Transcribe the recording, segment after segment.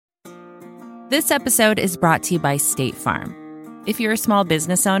This episode is brought to you by State Farm. If you're a small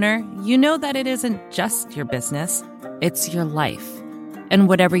business owner, you know that it isn't just your business, it's your life. And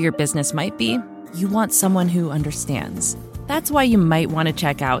whatever your business might be, you want someone who understands. That's why you might want to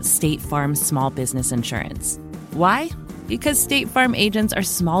check out State Farm Small Business Insurance. Why? Because State Farm agents are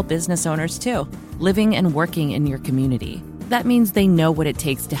small business owners too, living and working in your community. That means they know what it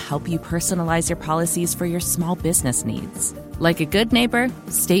takes to help you personalize your policies for your small business needs. Like a good neighbor,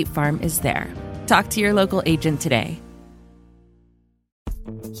 State Farm is there. Talk to your local agent today.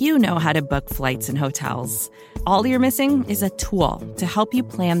 You know how to book flights and hotels. All you're missing is a tool to help you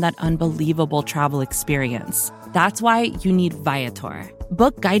plan that unbelievable travel experience. That's why you need Viator.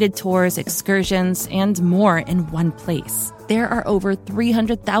 Book guided tours, excursions, and more in one place. There are over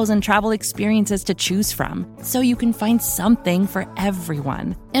 300,000 travel experiences to choose from, so you can find something for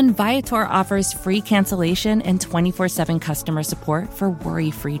everyone. And Viator offers free cancellation and 24/7 customer support for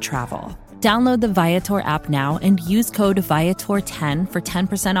worry-free travel. Download the Viator app now and use code Viator10 for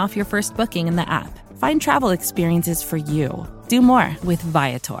 10% off your first booking in the app. Find travel experiences for you. Do more with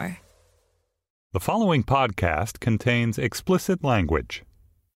Viator. The following podcast contains explicit language.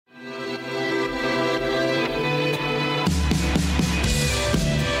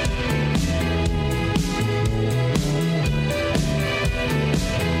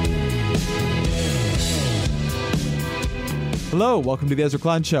 Hello, welcome to The Ezra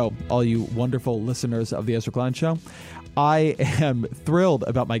Klein Show, all you wonderful listeners of The Ezra Klein Show. I am thrilled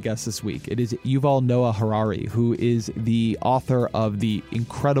about my guest this week. It is Yuval Noah Harari, who is the author of the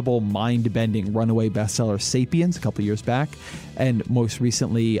incredible, mind-bending runaway bestseller Sapiens a couple years back, and most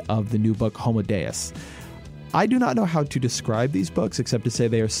recently of the new book Homo Deus. I do not know how to describe these books except to say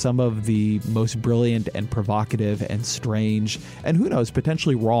they are some of the most brilliant and provocative and strange, and who knows,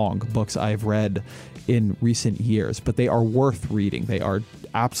 potentially wrong books I've read in recent years, but they are worth reading. They are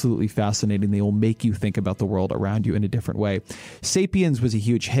absolutely fascinating. They will make you think about the world around you in a different way. Sapiens was a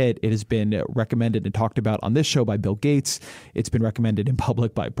huge hit. It has been recommended and talked about on this show by Bill Gates. It's been recommended in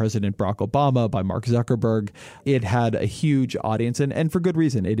public by President Barack Obama, by Mark Zuckerberg. It had a huge audience, and for good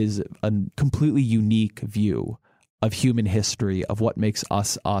reason. It is a completely unique view of human history, of what makes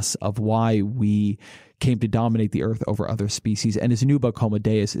us us, of why we came to dominate the earth over other species. And his new book, Homo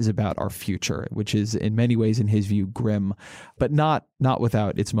Deus, is about our future, which is in many ways, in his view, grim, but not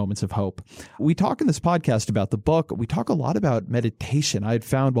without its moments of hope. We talk in this podcast about the book. We talk a lot about meditation. I had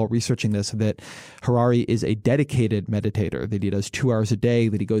found while researching this that Harari is a dedicated meditator, that he does 2 hours a day,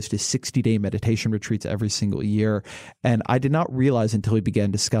 that he goes to 60-day meditation retreats every single year. And I did not realize until we began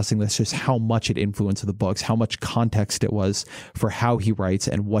discussing this just how much it influenced the books, how much context it was for how he writes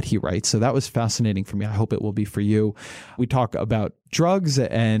and what he writes. So that was fascinating for me. I hope it will be for you. We talk about drugs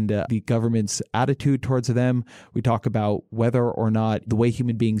and the government's attitude towards them. We talk about whether or not the way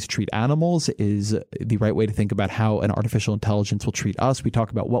human beings treat animals is the right way to think about how an artificial intelligence will treat us. We talk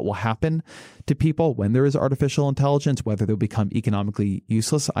about what will happen to people when there is artificial intelligence, whether they'll become economically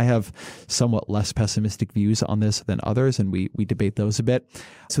useless. I have somewhat less pessimistic views on this than others, and we debate those a bit.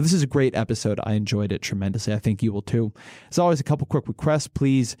 So this is a great episode. I enjoyed it tremendously. I think you will too. As always, a couple quick requests.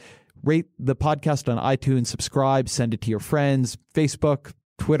 Please rate the podcast on iTunes, subscribe, send it to your friends, Facebook,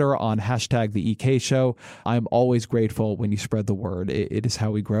 Twitter on hashtag The EK Show. I'm always grateful when you spread the word. It is how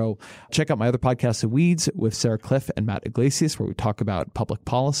we grow. Check out my other podcast, The Weeds, with Sarah Cliff and Matt Iglesias, where we talk about public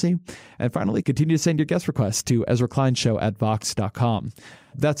policy. And finally, continue to send your guest requests to EzraKleinShow@Vox.com.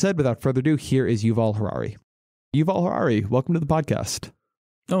 That said, without further ado, here is Yuval Harari. Yuval Harari, welcome to the podcast.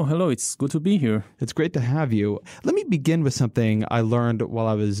 Oh, hello. It's good to be here. It's great to have you. Let me begin with something I learned while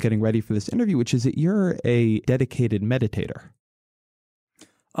I was getting ready for this interview, which is that you're a dedicated meditator.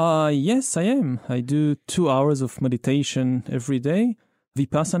 Yes, I am. I do 2 hours of meditation every day,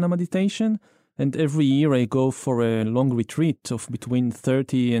 Vipassana meditation, and every year I go for a long retreat of between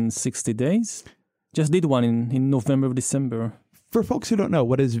 30 and 60 days. Just did one in November, December. For folks who don't know,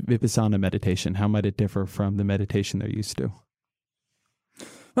 what is Vipassana meditation? How might it differ from the meditation they're used to?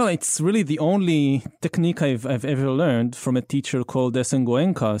 Well, it's really the only technique I've ever learned from a teacher called Esen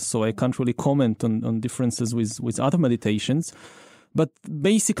Goenka, so I can't really comment on differences with other meditations. But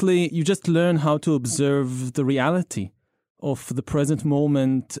basically, you just learn how to observe the reality of the present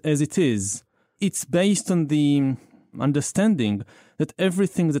moment as it is. It's based on the understanding that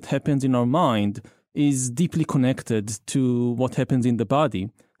everything that happens in our mind is deeply connected to what happens in the body,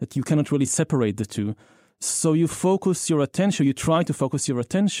 that you cannot really separate the two. So you try to focus your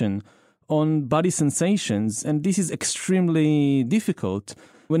attention on body sensations, and this is extremely difficult.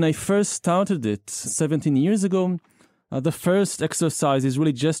 When I first started it 17 years ago, the first exercise is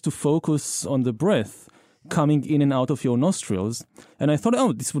really just to focus on the breath. coming in and out of your nostrils. And I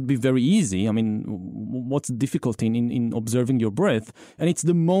thought, this would be very easy. I mean, what's the difficulty in observing your breath? And it's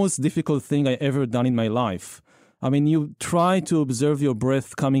the most difficult thing I ever done in my life. I mean, you try to observe your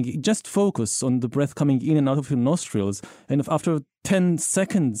breath coming, just focus on the breath coming in and out of your nostrils. And after 10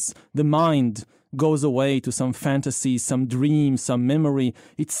 seconds, the mind goes away to some fantasy, some dream, some memory.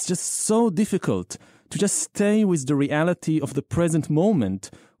 It's just so difficult to just stay with the reality of the present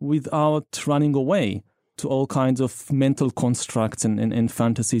moment without running away to all kinds of mental constructs and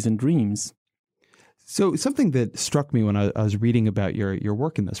fantasies and dreams. So something that struck me when I was reading about your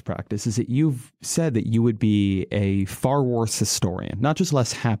work in this practice is that you've said that you would be a far worse historian, not just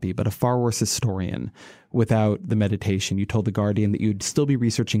less happy, but a far worse historian without the meditation. You told The Guardian that you'd still be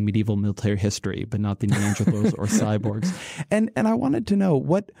researching medieval military history, but not the Neanderthals or cyborgs. And I wanted to know,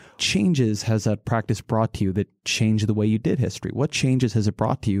 what changes has that practice brought to you that changed the way you did history? What changes has it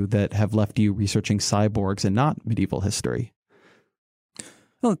brought to you that have left you researching cyborgs and not medieval history?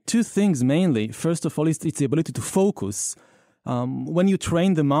 Well, two things mainly. First of all, it's the ability to focus. When you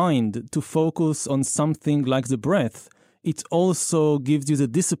train the mind to focus on something like the breath, it also gives you the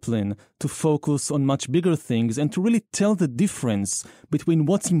discipline to focus on much bigger things and to really tell the difference between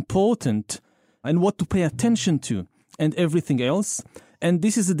what's important and what to pay attention to and everything else. And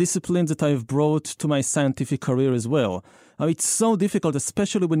this is a discipline that I've brought to my scientific career as well. It's so difficult,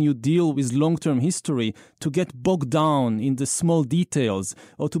 especially when you deal with long-term history, to get bogged down in the small details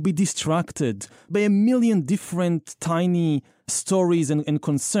or to be distracted by a million different tiny stories and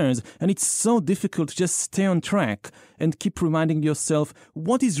concerns. And it's so difficult to just stay on track and keep reminding yourself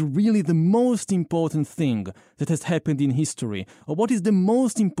what is really the most important thing that has happened in history, or what is the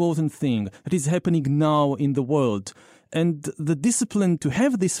most important thing that is happening now in the world. And the discipline to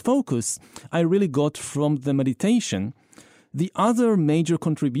have this focus, I really got from the meditation. The other major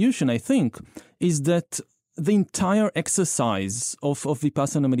contribution, I think, is that the entire exercise of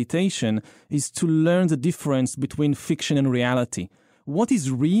Vipassana meditation is to learn the difference between fiction and reality. What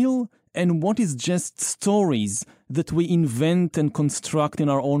is real and what is just stories that we invent and construct in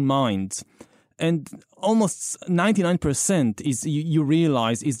our own minds. And almost 99% is, you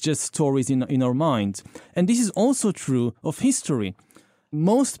realize, is just stories in our minds. And this is also true of history.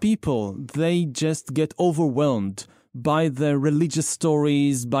 Most people, they just get overwhelmed by the religious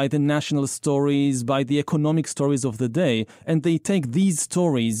stories, by the national stories, by the economic stories of the day, and they take these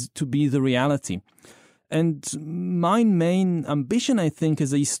stories to be the reality. And my main ambition, I think,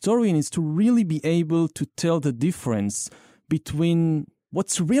 as a historian is to really be able to tell the difference between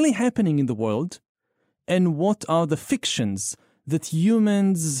what's really happening in the world and what are the fictions that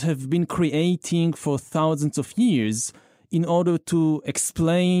humans have been creating for thousands of years in order to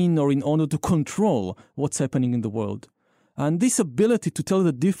explain or in order to control what's happening in the world. And this ability to tell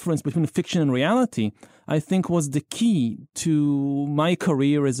the difference between fiction and reality, I think, was the key to my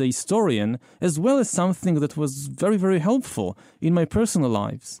career as a historian, as well as something that was very, very helpful in my personal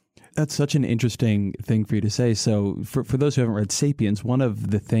lives. That's such an interesting thing for you to say. So for those who haven't read Sapiens, one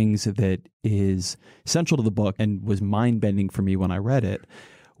of the things that is central to the book and was mind-bending for me when I read it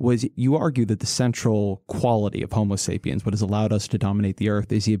was you argue that the central quality of Homo sapiens, what has allowed us to dominate the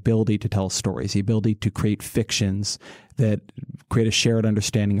earth, is the ability to tell stories, the ability to create fictions that create a shared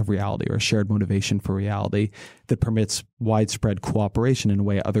understanding of reality or a shared motivation for reality that permits widespread cooperation in a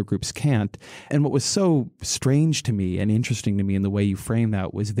way other groups can't. And what was so strange to me and interesting to me in the way you frame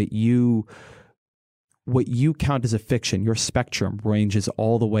that was that what you count as a fiction, your spectrum ranges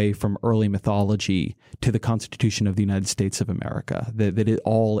all the way from early mythology to the Constitution of the United States of America, that it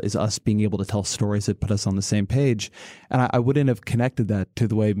all is us being able to tell stories that put us on the same page. And I wouldn't have connected that to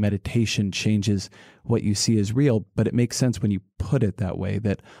the way meditation changes what you see as real, but it makes sense when you put it that way,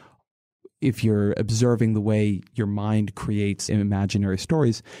 that if you're observing the way your mind creates imaginary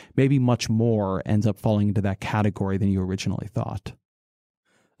stories, maybe much more ends up falling into that category than you originally thought.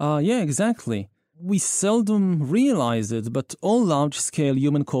 Yeah, exactly. We seldom realize it, but all large-scale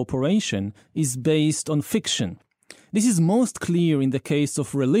human cooperation is based on fiction. This is most clear in the case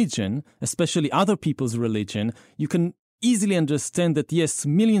of religion, especially other people's religion. You can easily understand that, yes,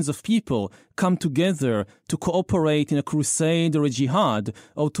 millions of people come together to cooperate in a crusade or a jihad,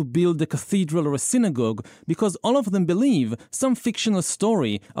 or to build a cathedral or a synagogue, because all of them believe some fictional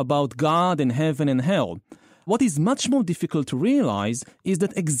story about God and heaven and hell. What is much more difficult to realize is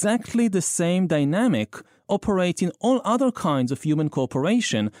that exactly the same dynamic operates in all other kinds of human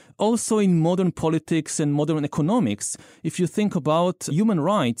cooperation, also in modern politics and modern economics. If you think about human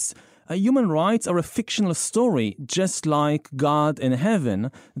rights, Human rights are a fictional story, just like God and heaven.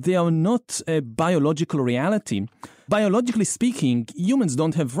 They are not a biological reality. Biologically speaking, humans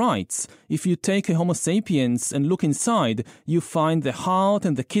don't have rights. If you take a Homo sapiens and look inside, you find the heart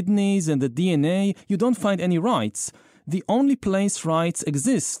and the kidneys and the DNA. You don't find any rights. The only place rights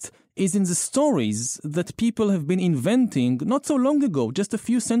exist is in the stories that people have been inventing not so long ago, just a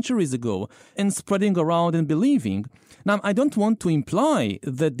few centuries ago, and spreading around and believing. Now, I don't want to imply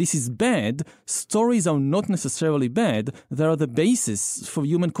that this is bad. Stories are not necessarily bad. They are the basis for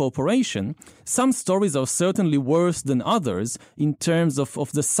human cooperation. Some stories are certainly worse than others in terms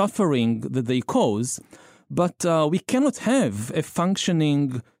of the suffering that they cause. But we cannot have a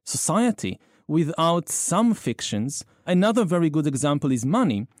functioning society without some fictions. Another very good example is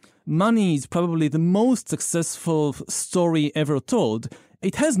money. Money is probably the most successful story ever told.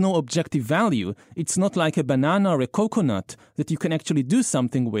 It has no objective value. It's not like a banana or a coconut that you can actually do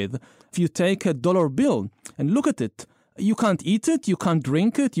something with. If you take a dollar bill and look at it, you can't eat it, you can't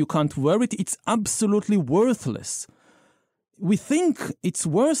drink it, you can't wear it. It's absolutely worthless. We think it's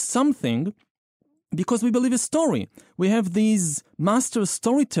worth something because we believe a story. We have these master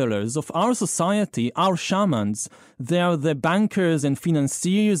storytellers of our society, our shamans. They are the bankers and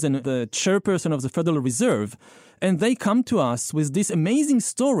financiers and the chairperson of the Federal Reserve. And they come to us with this amazing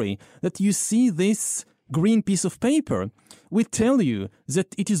story that you see this green piece of paper. We tell you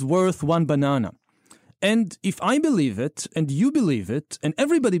that it is worth one banana. And if I believe it, and you believe it, and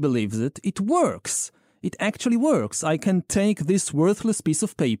everybody believes it, it works. It actually works. I can take this worthless piece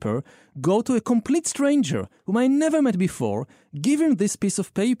of paper, go to a complete stranger whom I never met before, give him this piece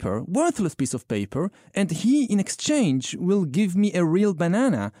of paper, worthless piece of paper, and he, in exchange, will give me a real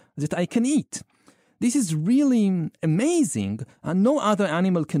banana that I can eat. This is really amazing, and no other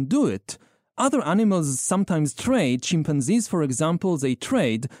animal can do it. Other animals sometimes trade. Chimpanzees, for example, they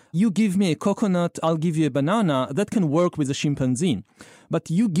trade. You give me a coconut, I'll give you a banana. That can work with a chimpanzee.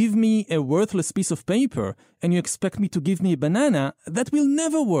 But you give me a worthless piece of paper and you expect me to give me a banana, that will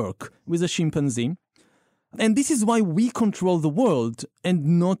never work with a chimpanzee. And this is why we control the world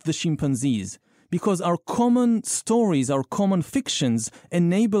and not the chimpanzees. Because our common stories, our common fictions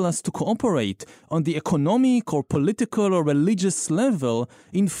enable us to cooperate on the economic or political or religious level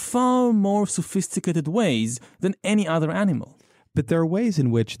in far more sophisticated ways than any other animal. But there are ways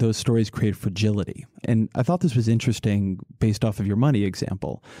in which those stories create fragility. And I thought this was interesting based off of your money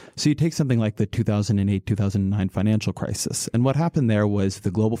example. So you take something like the 2008-2009 financial crisis. And what happened there was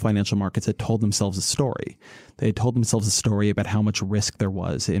the global financial markets had told themselves a story. They had told themselves a story about how much risk there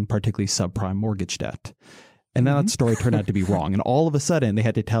was in particularly subprime mortgage debt. And then that story turned out to be wrong. And all of a sudden, they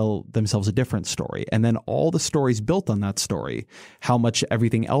had to tell themselves a different story. And then all the stories built on that story, how much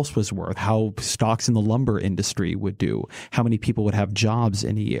everything else was worth, how stocks in the lumber industry would do, how many people would have jobs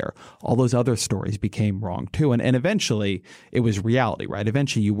in a year. All those other stories became wrong too. And eventually, it was reality, right?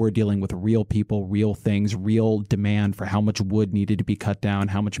 Eventually, you were dealing with real people, real things, real demand for how much wood needed to be cut down,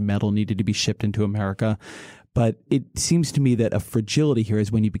 how much metal needed to be shipped into America. But it seems to me that a fragility here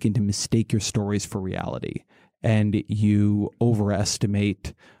is when you begin to mistake your stories for reality. And you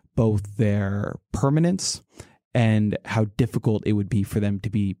overestimate both their permanence and how difficult it would be for them to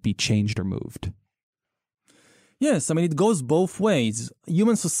be changed or moved. Yes, I mean, it goes both ways.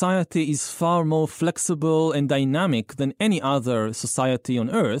 Human society is far more flexible and dynamic than any other society on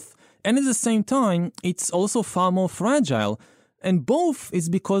Earth. And at the same time, it's also far more fragile. And both is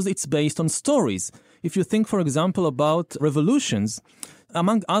because it's based on stories. If you think, for example, about revolutions,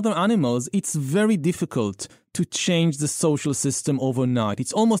 among other animals, it's very difficult to change the social system overnight.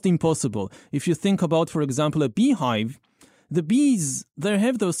 It's almost impossible. If you think about, for example, a beehive, the bees, they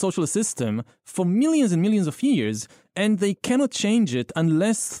have their social system for millions and millions of years, and they cannot change it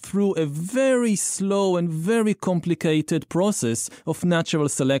unless through a very slow and very complicated process of natural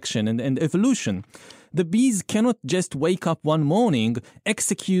selection and evolution. The bees cannot just wake up one morning,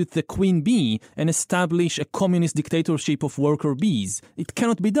 execute the queen bee, and establish a communist dictatorship of worker bees. It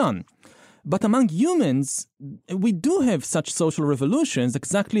cannot be done. But among humans, we do have such social revolutions.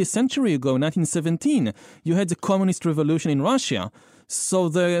 Exactly a century ago, 1917, you had the communist revolution in Russia. So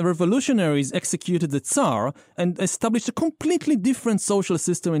the revolutionaries executed the Tsar and established a completely different social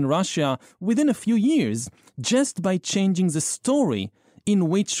system in Russia within a few years, just by changing the story in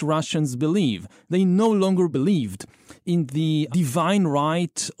which Russians believe. They no longer believed in the divine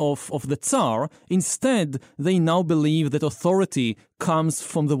right of the Tsar. Instead, they now believe that authority comes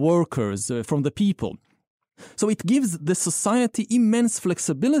from the workers, from the people. So it gives the society immense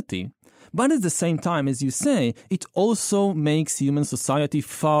flexibility. But at the same time, as you say, it also makes human society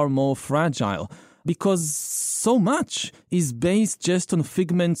far more fragile. because so much is based just on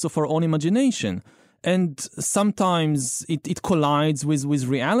figments of our own imagination. And sometimes it collides with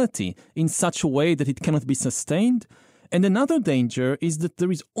reality in such a way that it cannot be sustained. And another danger is that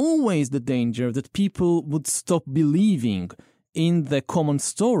there is always the danger that people would stop believing in the common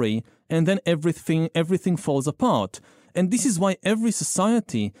story, and then everything falls apart. And this is why every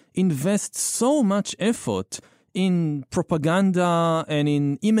society invests so much effort in propaganda and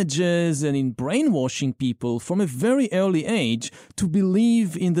in images and in brainwashing people from a very early age to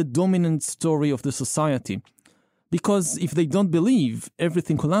believe in the dominant story of the society. Because if they don't believe,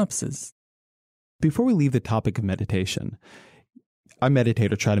 everything collapses. Before we leave the topic of meditation, I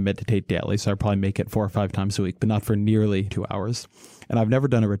meditate or try to meditate daily, so I probably make it 4 or 5 times a week, but not for nearly 2 hours. And I've never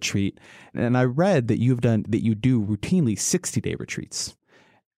done a retreat. And I read that you do routinely 60-day retreats.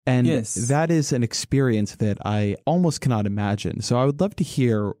 And yes, that is an experience that I almost cannot imagine. So I would love to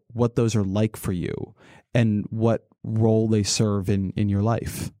hear what those are like for you and what role they serve in your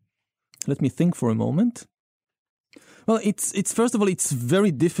life. Let me think for a moment. Well, it's first of all, it's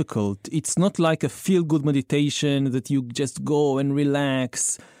very difficult. It's not like a feel-good meditation that you just go and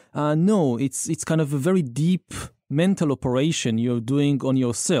relax. No, it's kind of a very deep mental operation you're doing on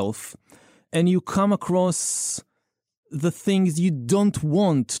yourself, and you come across the things you don't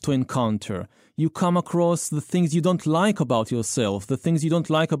want to encounter. You come across the things you don't like about yourself, the things you don't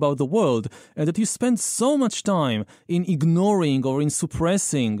like about the world, and that you spend so much time in ignoring or in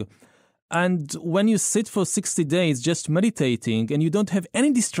suppressing. And when you sit for 60 days just meditating and you don't have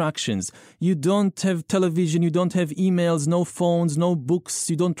any distractions, you don't have television, you don't have emails, no phones, no books,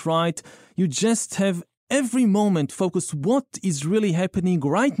 you don't write, you just have every moment focused what is really happening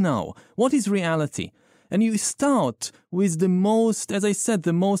right now, what is reality. And you start with the most, as I said,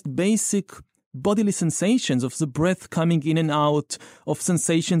 the most basic bodily sensations of the breath coming in and out, of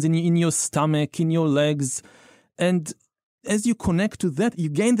sensations in your stomach, in your legs. And as you connect to that, you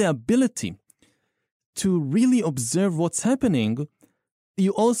gain the ability to really observe what's happening.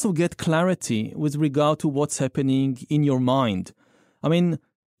 You also get clarity with regard to what's happening in your mind. I mean,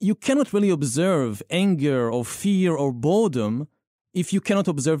 you cannot really observe anger or fear or boredom if you cannot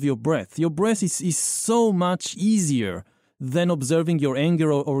observe your breath. Your breath is so much easier than observing your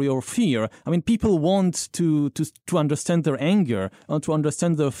anger or your fear. I mean, people want to understand their anger and to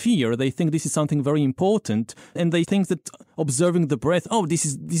understand their fear. They think this is something very important, and they think that observing the breath, this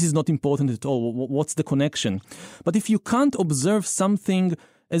is not important at all. What's the connection? But if you can't observe something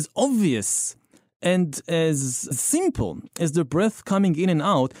as obvious and as simple as the breath coming in and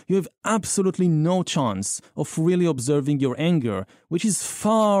out, you have absolutely no chance of really observing your anger, which is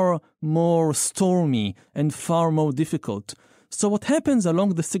far more stormy and far more difficult. So what happens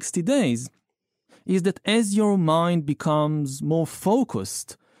along the 60 days is that as your mind becomes more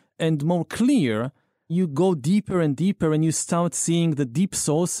focused and more clear, you go deeper and deeper and you start seeing the deep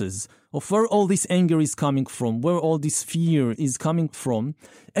sources of where all this anger is coming from, where all this fear is coming from,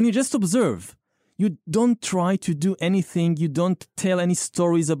 and you just observe. You don't try to do anything. You don't tell any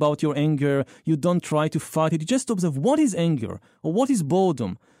stories about your anger. You don't try to fight it. You just observe what is anger or what is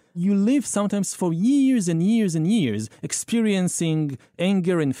boredom. You live sometimes for years and years and years experiencing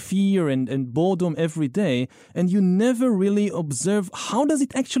anger and fear and boredom every day, and you never really observe how does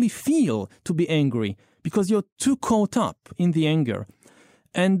it actually feel to be angry because you're too caught up in the anger.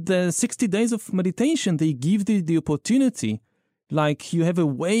 And the 60 days of meditation, they give you the opportunity, like you have a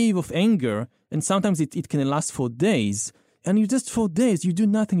wave of anger, and sometimes it can last for days. And you just, for days, you do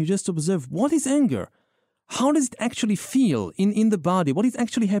nothing. You just observe, what is anger? How does it actually feel in the body? What is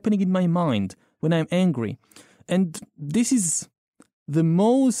actually happening in my mind when I'm angry? And this is the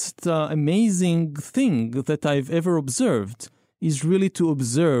most amazing thing that I've ever observed, is really to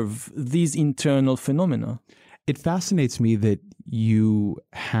observe these internal phenomena. It fascinates me that you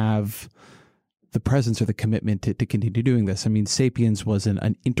have the presence or the commitment to continue doing this. I mean, Sapiens was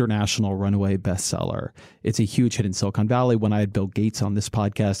an international runaway bestseller. It's a huge hit in Silicon Valley. When I had Bill Gates on this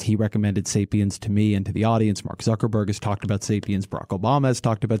podcast, he recommended Sapiens to me and to the audience. Mark Zuckerberg has talked about Sapiens. Barack Obama has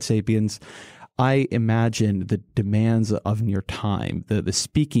talked about Sapiens. I imagine the demands of your time, the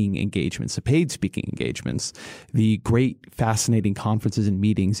speaking engagements, the paid speaking engagements, the great, fascinating conferences and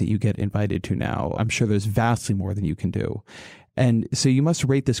meetings that you get invited to now. I'm sure there's vastly more than you can do. And so you must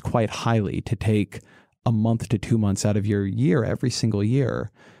rate this quite highly to take a month to 2 months out of your year, every single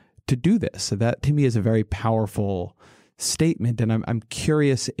year, to do this. So that to me is a very powerful statement. And I'm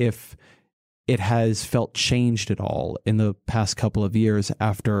curious if it has felt changed at all in the past couple of years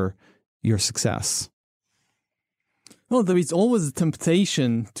after your success. Well, there is always a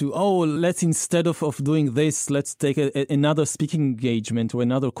temptation to, let's, instead of doing this, let's take another speaking engagement or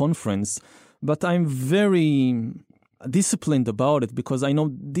another conference. but I'm very disciplined about it because I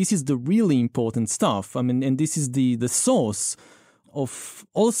know this is the really important stuff. I mean, and this is the source of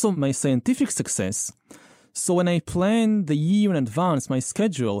also my scientific success. So when I plan the year in advance, my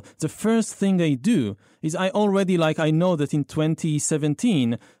schedule, the first thing I do is I know that in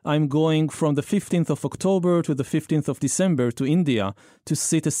 2017, I'm going from the 15th of October to the 15th of December to India to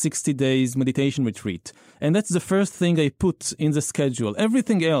sit a 60 days meditation retreat. And that's the first thing I put in the schedule.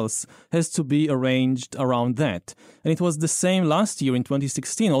 Everything else has to be arranged around that. And it was the same last year in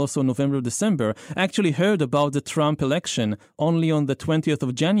 2016, also November, December. I actually heard about the Trump election only on the 20th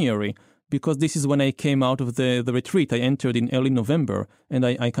of January, because this is when I came out of the retreat. I entered in early November, and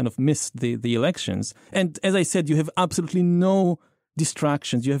I kind of missed the elections. And as I said, you have absolutely no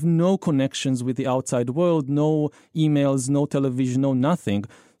distractions. You have no connections with the outside world, no emails, no television, no nothing.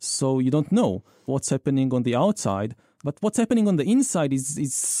 So you don't know what's happening on the outside. But what's happening on the inside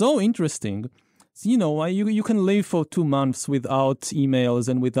is so interesting. You know, you can live for 2 months without emails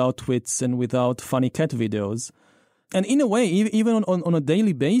and without tweets and without funny cat videos. And in a way, even on a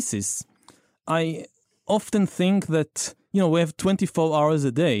daily basis, I often think that, we have 24 hours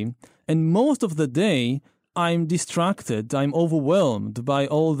a day, and most of the day I'm distracted, I'm overwhelmed by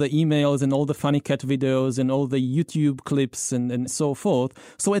all the emails and all the funny cat videos and all the YouTube clips and so forth.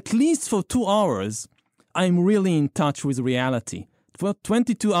 So at least for 2 hours, I'm really in touch with reality. For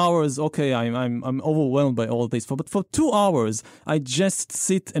 22 hours, okay, I'm overwhelmed by all this. But for 2 hours, I just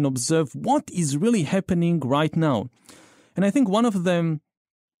sit and observe what is really happening right now. And I think one of them,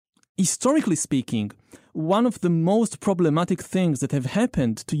 historically speaking, one of the most problematic things that have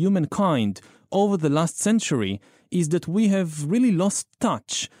happened to humankind over the last century is that we have really lost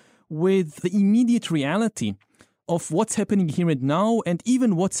touch with the immediate reality of what's happening here and now, and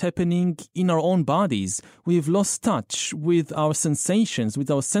even what's happening in our own bodies. We've lost touch with our sensations, with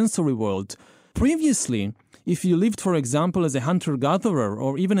our sensory world. Previously, if you lived, for example, as a hunter-gatherer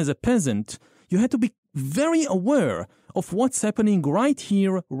or even as a peasant, you had to be very aware of what's happening right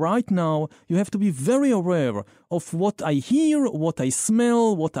here, right now. You have to be very aware of what I hear, what I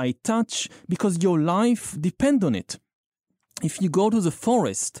smell, what I touch, because your life depends on it. If you go to the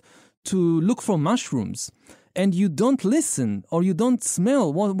forest to look for mushrooms and you don't listen or you don't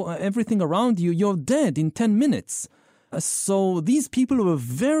smell everything around you, you're dead in 10 minutes. So these people were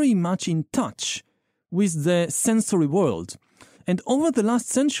very much in touch with the sensory world. And over the last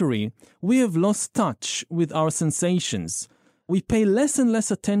century, we have lost touch with our sensations. We pay less and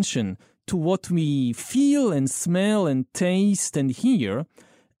less attention to what we feel and smell and taste and hear,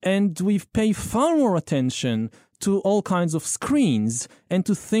 and we pay far more attention to all kinds of screens and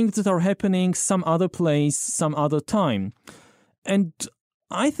to things that are happening some other place, some other time. And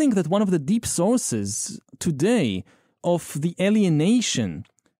I think that one of the deep sources today of the alienation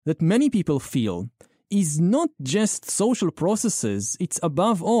that many people feel is not just social processes, it's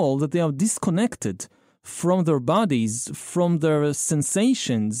above all that they are disconnected from their bodies, from their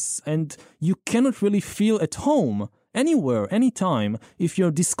sensations, and you cannot really feel at home anywhere, anytime, if you're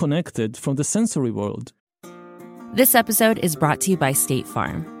disconnected from the sensory world. This episode is brought to you by State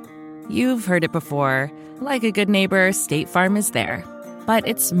Farm. You've heard it before. Like a good neighbor, State Farm is there. But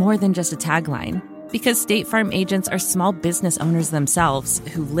it's more than just a tagline. Because State Farm agents are small business owners themselves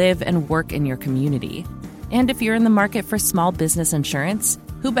who live and work in your community. And if you're in the market for small business insurance,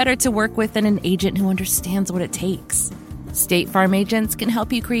 who better to work with than an agent who understands what it takes? State Farm agents can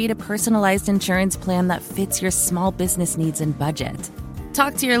help you create a personalized insurance plan that fits your small business needs and budget.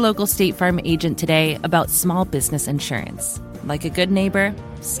 Talk to your local State Farm agent today about small business insurance. Like a good neighbor,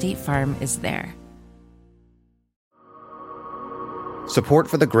 State Farm is there. Support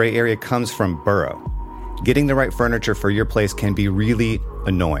for the gray area comes from Burrow. Getting the right furniture for your place can be really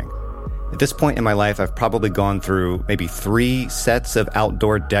annoying. At this point in my life, I've probably gone through maybe 3 sets of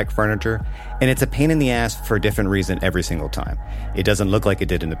outdoor deck furniture, and it's a pain in the ass for a different reason every single time. It doesn't look like it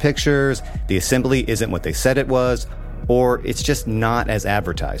did in the pictures, the assembly isn't what they said it was, or it's just not as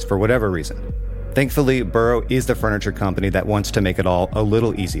advertised for whatever reason. Thankfully, Burrow is the furniture company that wants to make it all a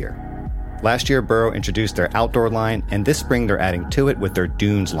little easier. Last year, Burrow introduced their outdoor line, and this spring they're adding to it with their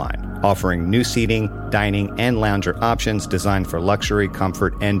Dunes line, offering new seating, dining, and lounger options designed for luxury,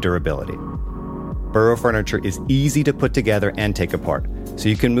 comfort, and durability. Burrow furniture is easy to put together and take apart, so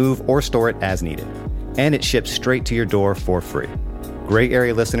you can move or store it as needed. And it ships straight to your door for free. Gray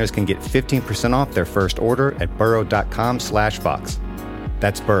Area listeners can get 15% off their first order at burrow.com/Vox.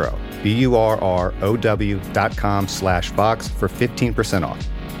 That's Burrow, BURROW.com/Vox for 15% off.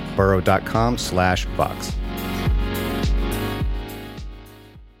 burrow.com/Vox.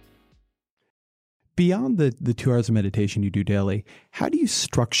 Beyond the 2 hours of meditation you do daily, how do you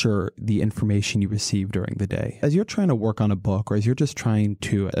structure the information you receive during the day? As you're trying to work on a book, or as you're just trying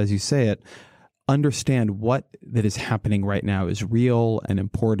to, as you say it, understand what that is happening right now is real and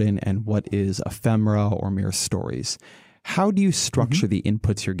important and what is ephemera or mere stories, how do you structure the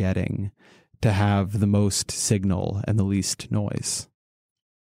inputs you're getting to have the most signal and the least noise?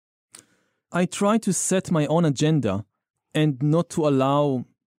 I try to set my own agenda and not to allow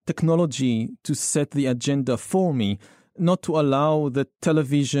technology to set the agenda for me, not to allow the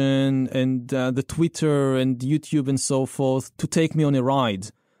television and the Twitter and YouTube and so forth to take me on a ride.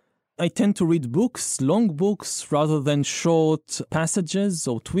 I tend to read books, long books, rather than short passages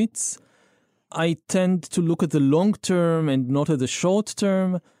or tweets. I tend to look at the long term and not at the short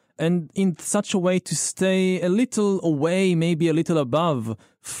term, and in such a way to stay a little away, maybe a little above,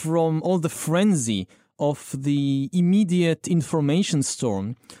 from all the frenzy of the immediate information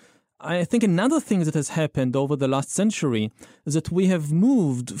storm. I think another thing that has happened over the last century is that we have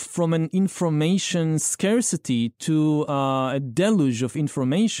moved from an information scarcity to a deluge of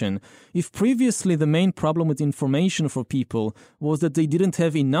information. If previously the main problem with information for people was that they didn't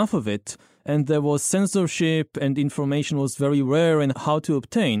have enough of it, and there was censorship and information was very rare and hard to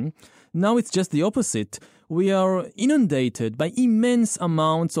obtain, now it's just the opposite. We are inundated by immense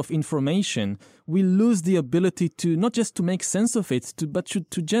amounts of information. We lose the ability to not just to make sense of it, but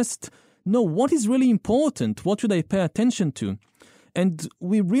to just know what is really important, what should I pay attention to. And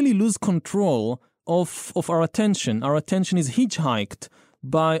we really lose control of our attention. Our attention is hitchhiked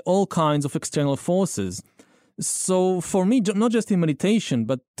by all kinds of external forces. So for me, not just in meditation,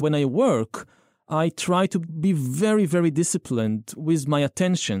 but when I work, I try to be very, very disciplined with my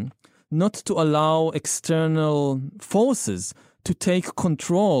attention, not to allow external forces to take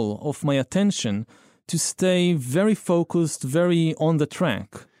control of my attention, to stay very focused, very on the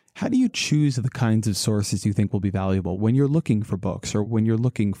track. How do you choose the kinds of sources you think will be valuable when you're looking for books or when you're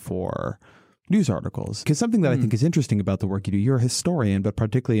looking for news articles? Because something that I think is interesting about the work you do, you're a historian, but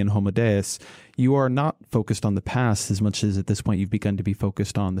particularly in Homo Deus, you are not focused on the past as much as at this point you've begun to be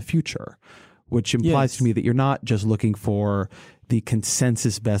focused on the future, which implies to me that you're not just looking for the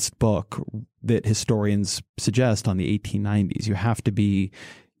consensus best book that historians suggest on the 1890s. You have to be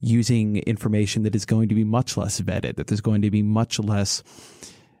using information that is going to be much less vetted, that there's going to be much less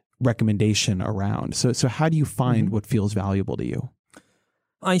recommendation around. So how do you find what feels valuable to you?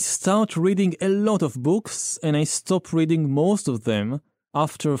 I start reading a lot of books and I stop reading most of them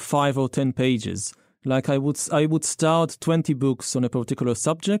after 5 or 10 pages. Like I would start 20 books on a particular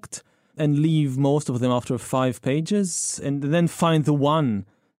subject and leave most of them after 5 pages, and then find the one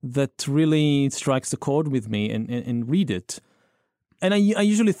that really strikes a chord with me and read it. And I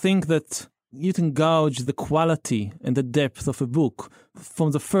usually think that you can gauge the quality and the depth of a book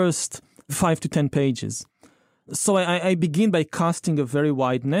from the first 5 to 10 pages. So I begin by casting a very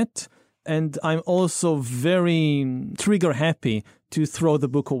wide net, and I'm also very trigger happy to throw the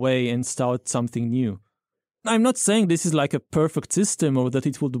book away and start something new. I'm not saying this is like a perfect system or that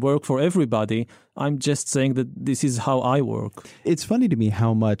it would work for everybody. I'm just saying that this is how I work. It's funny to me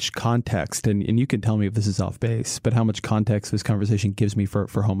how much context, and you can tell me if this is off base, but how much context this conversation gives me for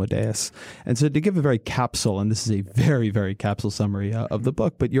Homo Deus. And so to give a very capsule, and this is a very, very capsule summary of the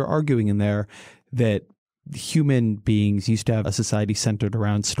book, but you're arguing in there that human beings used to have a society centered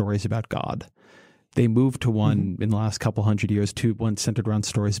around stories about God. They moved to one in the last couple hundred years to one centered around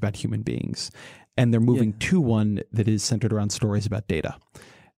stories about human beings. And they're moving to one that is centered around stories about data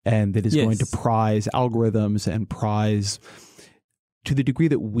and that is going to prize algorithms and prize, to the degree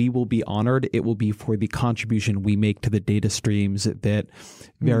that we will be honored, it will be for the contribution we make to the data streams that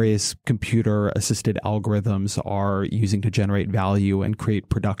various computer-assisted algorithms are using to generate value and create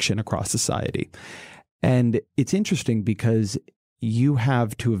production across society. And it's interesting because you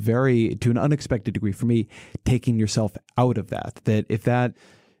have, to an unexpected degree for me, taking yourself out of that if that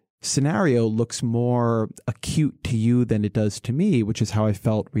scenario looks more acute to you than it does to me, which is how I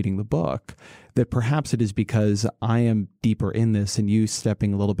felt reading the book, that perhaps it is because I am deeper in this and you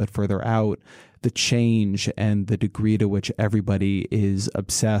stepping a little bit further out, the change and the degree to which everybody is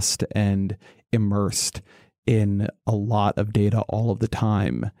obsessed and immersed in a lot of data all of the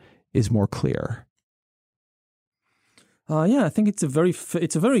time is more clear. I think it's a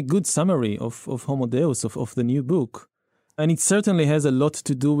very good summary of Homo Deus, of the new book. And it certainly has a lot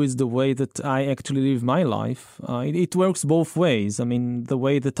to do with the way that I actually live my life. It works both ways. I mean, the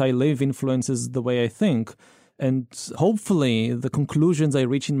way that I live influences the way I think. And hopefully the conclusions I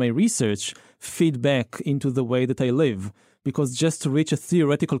reach in my research feed back into the way that I live. Because just to reach a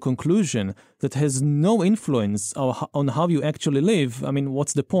theoretical conclusion that has no influence on how you actually live, I mean,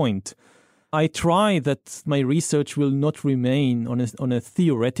 what's the point? I try that my research will not remain on a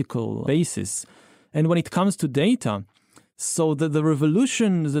theoretical basis. And when it comes to data, so the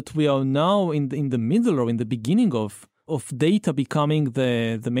revolution that we are now in the middle or in the beginning of data becoming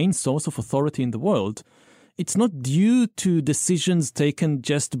the main source of authority in the world, it's not due to decisions taken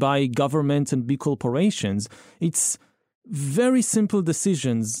just by governments and big corporations. It's very simple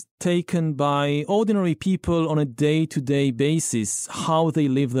decisions taken by ordinary people on a day-to-day basis, how they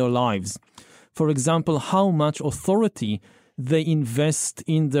live their lives. For example, how much authority they invest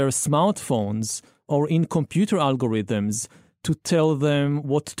in their smartphones or in computer algorithms to tell them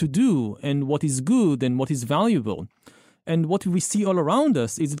what to do and what is good and what is valuable. And what we see all around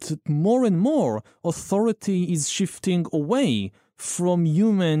us is that more and more authority is shifting away from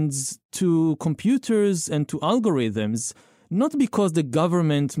humans to computers and to algorithms, not because the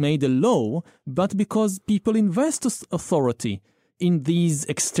government made a law, but because people invest authority in these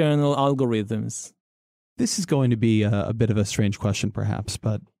external algorithms. This is going to be a bit of a strange question, perhaps,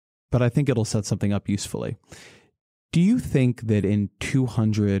 but I think it'll set something up usefully. Do you think that in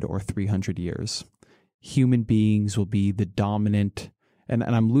 200 or 300 years, human beings will be the dominant, and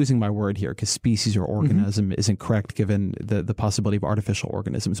I'm losing my word here because species or organism isn't correct given the possibility of artificial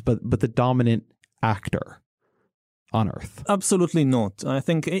organisms, but the dominant actor on Earth? Absolutely not. I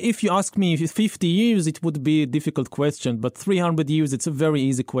think if you ask me 50 years, it would be a difficult question, but 300 years, it's a very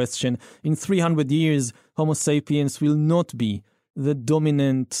easy question. In 300 years, Homo sapiens will not be the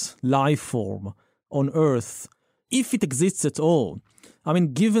dominant life form on Earth, if it exists at all. I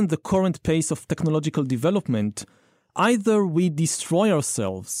mean, given the current pace of technological development, either we destroy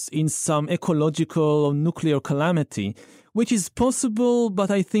ourselves in some ecological or nuclear calamity, which is possible, but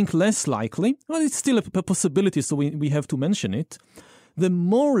I think less likely. Well, it's still a possibility, so we have to mention it. The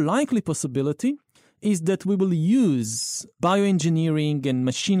more likely possibility is that we will use bioengineering and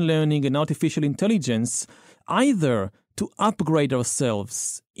machine learning and artificial intelligence either to upgrade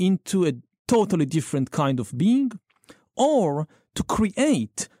ourselves into a totally different kind of being, or to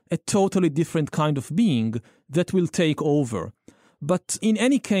create a totally different kind of being that will take over. But in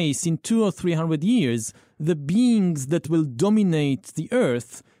any case, in 200 or 300 years, the beings that will dominate the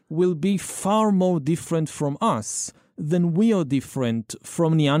Earth will be far more different from us than we are different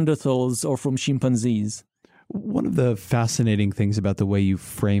from Neanderthals or from chimpanzees. One of the fascinating things about the way you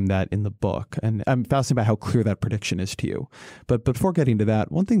frame that in the book, and I'm fascinated by how clear that prediction is to you, but before getting to that,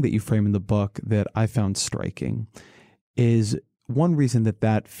 one thing that you frame in the book that I found striking is one reason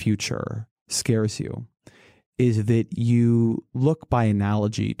that future scares you is that you look by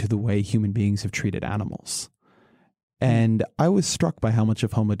analogy to the way human beings have treated animals. And I was struck by how much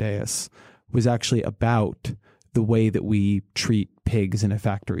of Homo Deus was actually about the way that we treat pigs in a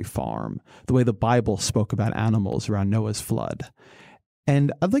factory farm, the way the Bible spoke about animals around Noah's flood.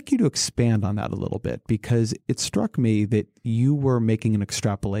 And I'd like you to expand on that a little bit, because it struck me that you were making an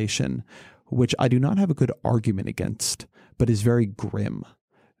extrapolation, which I do not have a good argument against, but is very grim.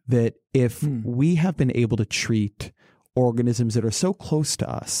 That if we have been able to treat organisms that are so close to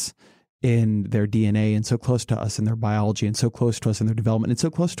us in their DNA and so close to us in their biology and so close to us in their development and so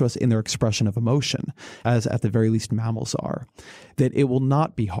close to us in their expression of emotion, as at the very least mammals are, that it will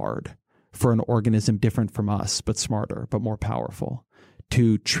not be hard for an organism different from us, but smarter, but more powerful,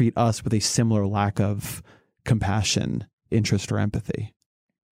 to treat us with a similar lack of compassion, interest, or empathy.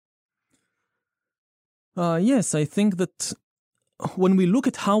 Yes, I think that when we look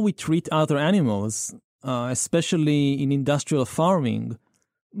at how we treat other animals, especially in industrial farming,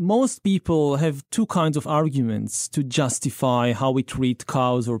 most people have two kinds of arguments to justify how we treat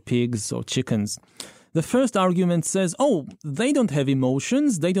cows or pigs or chickens. The first argument says, oh, they don't have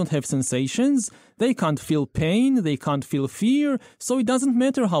emotions, they don't have sensations, they can't feel pain, they can't feel fear, so it doesn't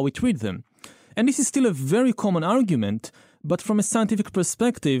matter how we treat them. And this is still a very common argument, but from a scientific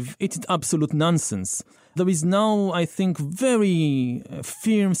perspective, it's absolute nonsense. There is now, I think, very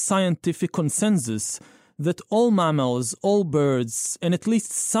firm scientific consensus that all mammals, all birds, and at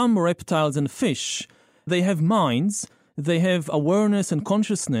least some reptiles and fish, they have minds, they have awareness and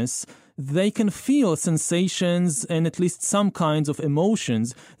consciousness, they can feel sensations and at least some kinds of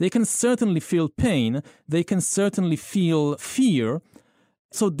emotions. They can certainly feel pain, they can certainly feel fear.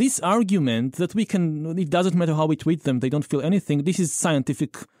 So this argument that it doesn't matter how we treat them, they don't feel anything, this is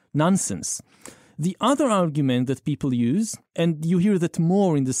scientific nonsense. The other argument that people use, and you hear that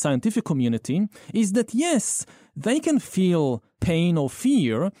more in the scientific community, is that yes, they can feel pain or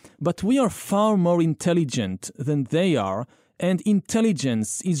fear, but we are far more intelligent than they are, and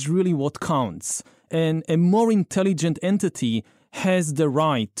intelligence is really what counts. And a more intelligent entity has the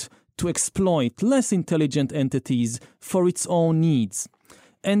right to exploit less intelligent entities for its own needs.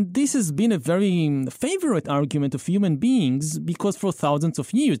 And this has been a very favorite argument of human beings because for thousands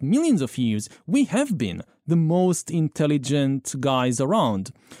of years, millions of years, we have been the most intelligent guys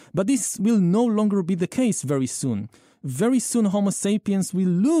around. But this will no longer be the case very soon. Very soon, Homo sapiens will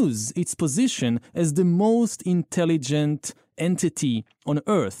lose its position as the most intelligent entity on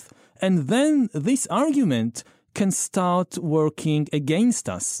Earth. And then this argument can start working against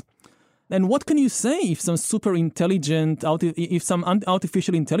us. And what can you say if some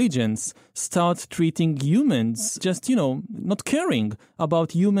artificial intelligence starts treating humans, just, not caring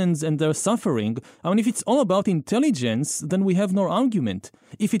about humans and their suffering? I mean, if it's all about intelligence, then we have no argument.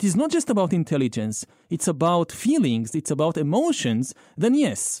 If it is not just about intelligence, it's about feelings, it's about emotions, then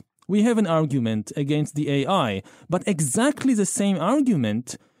yes, we have an argument against the AI. But exactly the same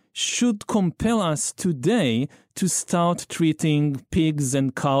argument should compel us today to start treating pigs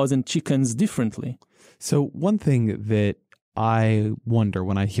and cows and chickens differently. So one thing that I wonder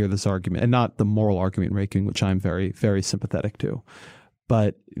when I hear this argument, and not the moral argument making, which I'm very, very sympathetic to,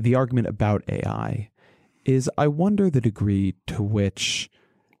 but the argument about AI, is I wonder the degree to which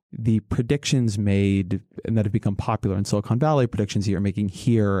the predictions made and that have become popular in Silicon Valley, predictions you're making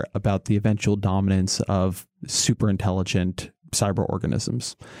here about the eventual dominance of super intelligent cyber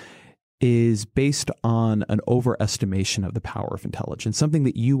organisms, is based on an overestimation of the power of intelligence. Something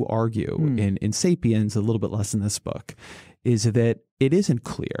that you argue in Sapiens, a little bit less in this book, is that it isn't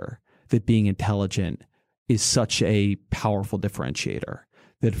clear that being intelligent is such a powerful differentiator.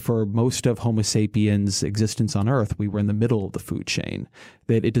 That for most of Homo sapiens' existence on Earth, we were in the middle of the food chain.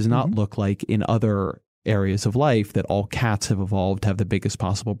 That it does not look like in other areas of life that all cats have evolved to have the biggest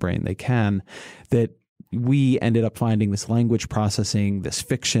possible brain they can. That we ended up finding this language processing, this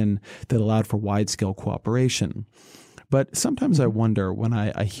fiction that allowed for wide-scale cooperation. But sometimes I wonder when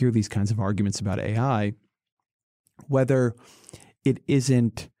I hear these kinds of arguments about AI, whether it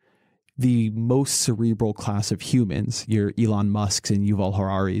isn't the most cerebral class of humans, your Elon Musks and Yuval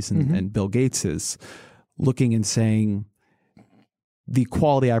Hararis and Bill Gateses, looking and saying, the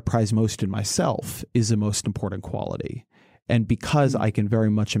quality I prize most in myself is the most important quality. And because I can very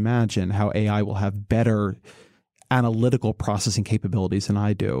much imagine how AI will have better analytical processing capabilities than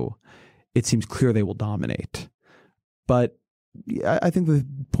I do, it seems clear they will dominate. But I think the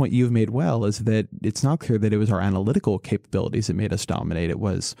point you've made well is that it's not clear that it was our analytical capabilities that made us dominate. It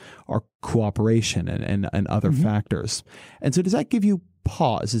was our cooperation and other factors. And so does that give you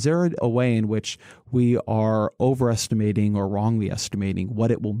pause? Is there a way in which we are overestimating or wrongly estimating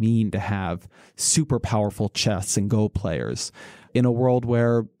what it will mean to have super powerful chess and Go players in a world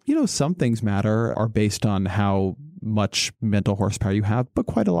where, some things matter are based on how much mental horsepower you have, but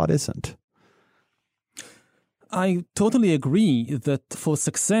quite a lot isn't? I totally agree that for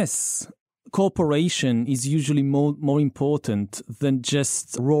success, cooperation is usually more important than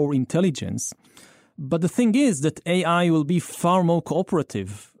just raw intelligence. But the thing is that AI will be far more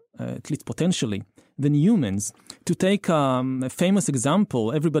cooperative, at least potentially, than humans. To take a famous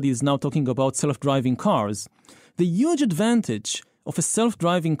example, everybody is now talking about self-driving cars. The huge advantage of a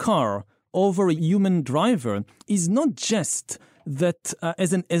self-driving car over a human driver is not just that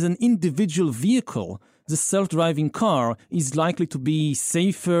as an individual vehicle, the self-driving car is likely to be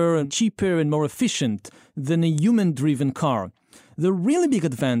safer and cheaper and more efficient than a human-driven car. The really big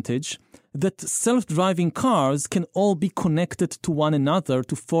advantage that self-driving cars can all be connected to one another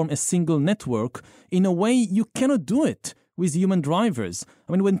to form a single network in a way you cannot do it with human drivers.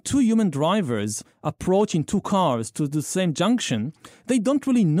 I mean, when two human drivers approach in two cars to the same junction, they don't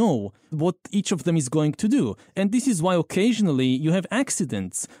really know what each of them is going to do. And this is why occasionally you have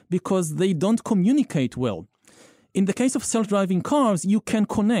accidents, because they don't communicate well. In the case of self-driving cars, you can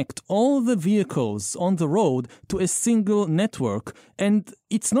connect all the vehicles on the road to a single network, and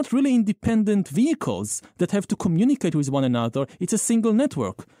it's not really independent vehicles that have to communicate with one another. It's a single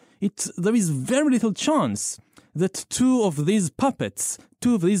network. There is very little chance that two of these puppets,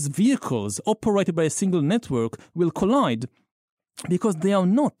 two of these vehicles operated by a single network will collide, because they are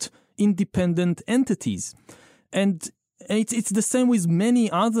not independent entities. And it's the same with many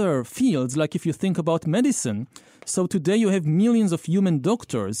other fields, like if you think about medicine. So today you have millions of human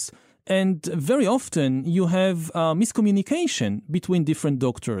doctors, and very often you have miscommunication between different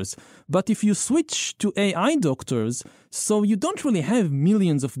doctors. But if you switch to AI doctors, so you don't really have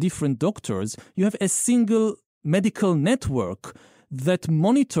millions of different doctors, you have a single medical network that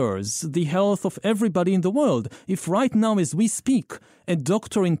monitors the health of everybody in the world. If right now as we speak, a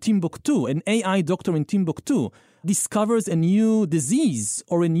doctor in Timbuktu, an AI doctor in Timbuktu, discovers a new disease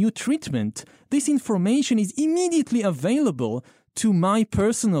or a new treatment, this information is immediately available to my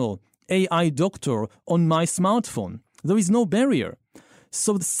personal AI doctor on my smartphone. There is no barrier.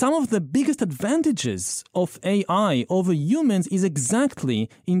 So some of the biggest advantages of AI over humans is exactly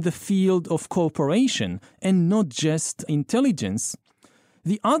in the field of cooperation and not just intelligence.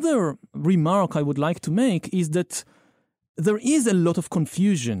 The other remark I would like to make is that there is a lot of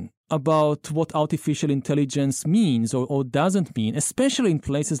confusion about what artificial intelligence means or doesn't mean, especially in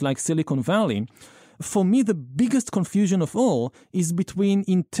places like Silicon Valley. For me, the biggest confusion of all is between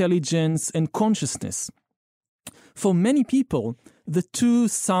intelligence and consciousness. For many people, the two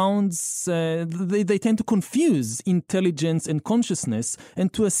sounds, they tend to confuse intelligence and consciousness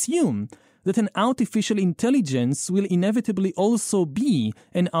and to assume that an artificial intelligence will inevitably also be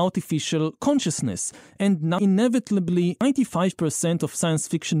an artificial consciousness. And now inevitably 95% of science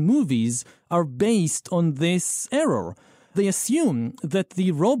fiction movies are based on this error. They assume that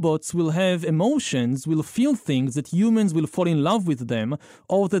the robots will have emotions, will feel things, that humans will fall in love with them,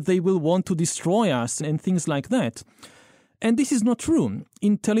 or that they will want to destroy us and things like that. And this is not true.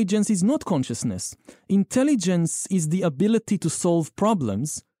 Intelligence is not consciousness. Intelligence is the ability to solve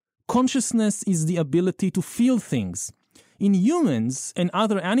problems. Consciousness is the ability to feel things. In humans and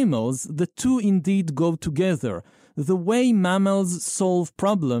other animals, the two indeed go together. The way mammals solve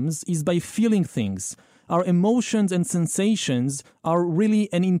problems is by feeling things. Our emotions and sensations are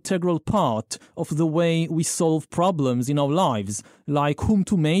really an integral part of the way we solve problems in our lives, like whom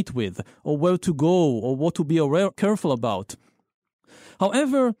to mate with, or where to go, or what to be careful about.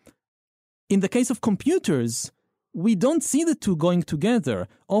 However, in the case of computers, we don't see the two going together.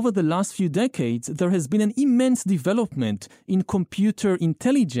 Over the last few decades, there has been an immense development in computer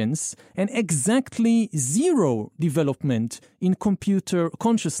intelligence and exactly zero development in computer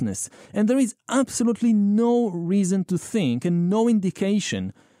consciousness. And there is absolutely no reason to think and no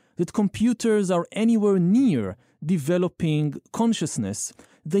indication that computers are anywhere near developing consciousness.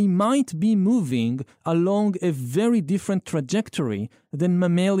 They might be moving along a very different trajectory than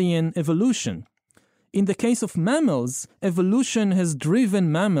mammalian evolution. In the case of mammals, evolution has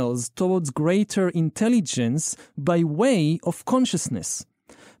driven mammals towards greater intelligence by way of consciousness.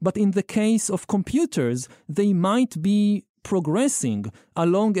 But in the case of computers, they might be progressing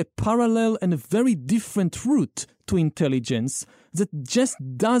along a parallel and a very different route to intelligence that just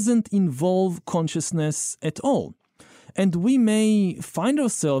doesn't involve consciousness at all. And we may find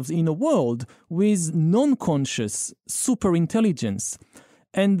ourselves in a world with non-conscious superintelligence.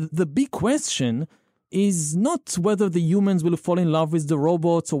 And the big question is not whether the humans will fall in love with the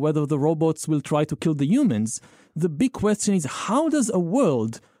robots or whether the robots will try to kill the humans. The big question is, how does a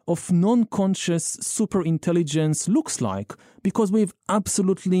world of non-conscious superintelligence looks like? Because we have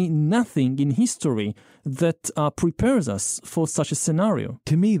absolutely nothing in history that prepares us for such a scenario.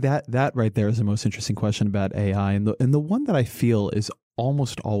 To me, that right there is the most interesting question about AI, and the one that I feel is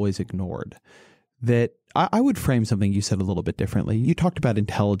almost always ignored. That I would frame something you said a little bit differently. You talked about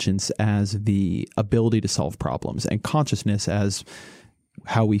intelligence as the ability to solve problems and consciousness as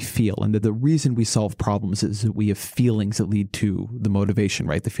how we feel. And that the reason we solve problems is that we have feelings that lead to the motivation,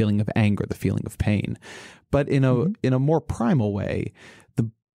 right? The feeling of anger, the feeling of pain. But in a more primal way, the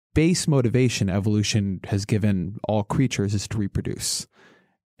base motivation evolution has given all creatures is to reproduce.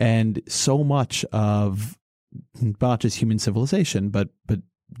 And so much of not just human civilization, but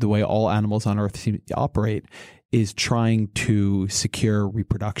the way all animals on Earth seem to operate is trying to secure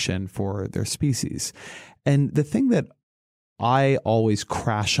reproduction for their species. And the thing that I always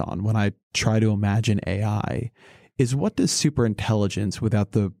crash on when I try to imagine AI is, what does superintelligence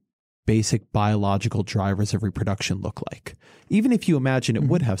without the basic biological drivers of reproduction look like? Even if you imagine it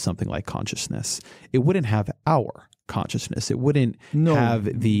would have something like consciousness, it wouldn't have our consciousness. It wouldn't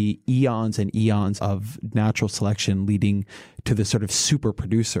have the eons and eons of natural selection leading to the sort of super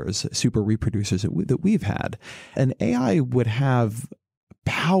reproducers that we've had. An AI would have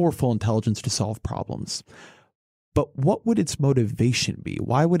powerful intelligence to solve problems. But what would its motivation be?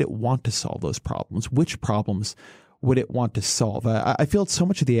 Why would it want to solve those problems? Which problems would it want to solve? I feel so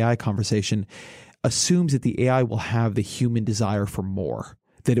much of the AI conversation assumes that the AI will have the human desire for more,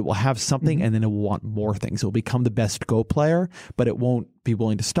 that it will have something and then it will want more things. It will become the best Go player, but it won't be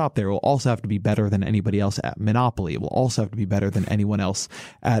willing to stop there. It will also have to be better than anybody else at Monopoly. It will also have to be better than anyone else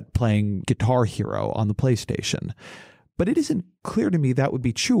at playing Guitar Hero on the PlayStation. But it isn't clear to me that would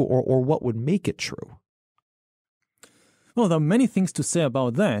be true, or what would make it true. Well, there are many things to say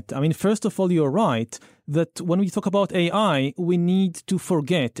about that. I mean, first of all, you're right that when we talk about AI, we need to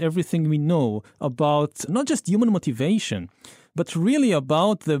forget everything we know about not just human motivation, but really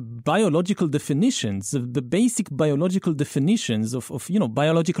about the biological definitions, the basic biological definitions of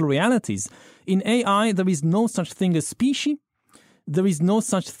biological realities. In AI, there is no such thing as species. There is no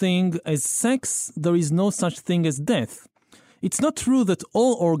such thing as sex. There is no such thing as death. It's not true that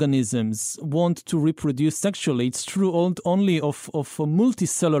all organisms want to reproduce sexually. It's true only of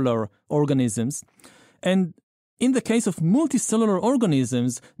multicellular organisms. And in the case of multicellular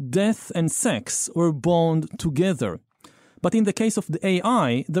organisms, death and sex were bound together. But in the case of the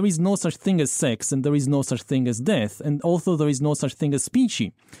AI, there is no such thing as sex, and there is no such thing as death, and also there is no such thing as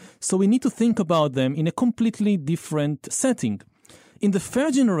species. So we need to think about them in a completely different setting. In the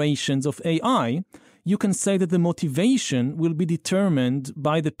first generations of AI, you can say that the motivation will be determined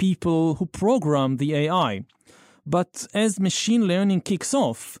by the people who program the AI. But as machine learning kicks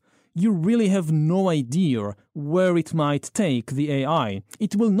off, you really have no idea where it might take the AI.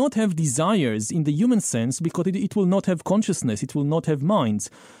 It will not have desires in the human sense because it will not have consciousness, it will not have minds.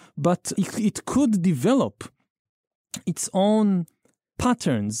 But it could develop its own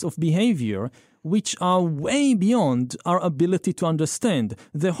patterns of behavior which are way beyond our ability to understand.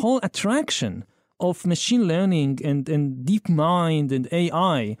 The whole attraction of machine learning and DeepMind and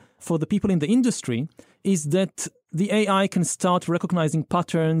AI for the people in the industry is that the AI can start recognizing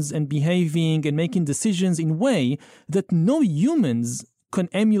patterns and behaving and making decisions in a way that no humans can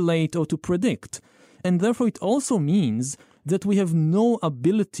emulate or to predict. And therefore, it also means that we have no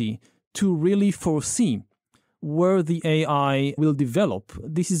ability to really foresee where the AI will develop.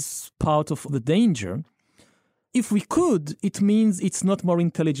 This is part of the danger. If we could, it means it's not more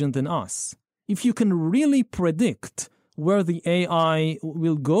intelligent than us. If you can really predict where the AI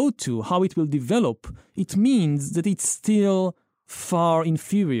will go to, how it will develop, it means that it's still far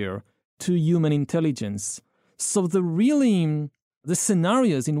inferior to human intelligence. So the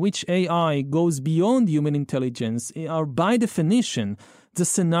scenarios in which AI goes beyond human intelligence are by definition the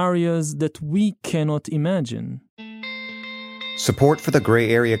scenarios that we cannot imagine. Support for the gray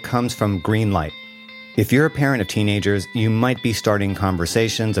area comes from Greenlight. If you're a parent of teenagers, you might be starting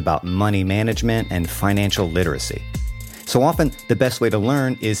conversations about money management and financial literacy. So often, the best way to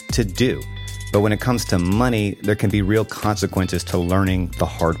learn is to do. But when it comes to money, there can be real consequences to learning the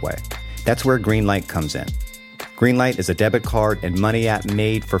hard way. That's where Greenlight comes in. Greenlight is a debit card and money app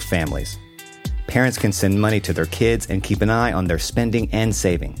made for families. Parents can send money to their kids and keep an eye on their spending and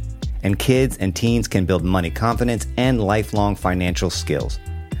saving. And kids and teens can build money confidence and lifelong financial skills.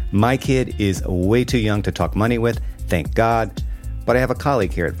 My kid is way too young to talk money with, thank God. But I have a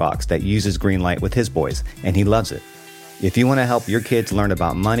colleague here at Vox that uses Greenlight with his boys, and he loves it. If you want to help your kids learn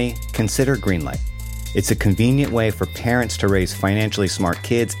about money, consider Greenlight. It's a convenient way for parents to raise financially smart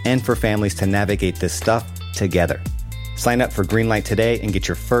kids and for families to navigate this stuff together. Sign up for Greenlight today and get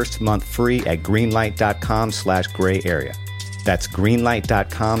your first month free at greenlight.com/gray area. That's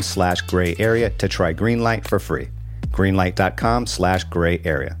greenlight.com/gray area to try Greenlight for free. Greenlight.com/gray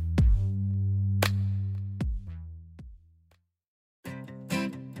area.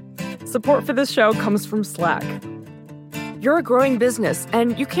 Support for this show comes from Slack. You're a growing business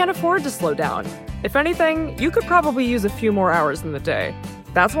and you can't afford to slow down. If anything, you could probably use a few more hours in the day.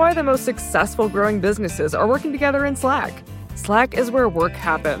 That's why the most successful growing businesses are working together in Slack. Slack is where work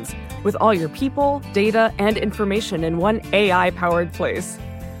happens, with all your people, data, and information in one AI-powered place.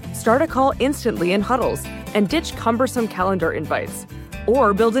 Start a call instantly in huddles and ditch cumbersome calendar invites.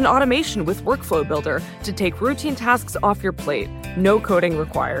 Or build an automation with Workflow Builder to take routine tasks off your plate. No coding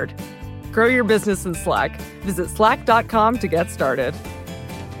required. Grow your business in Slack. Visit slack.com to get started.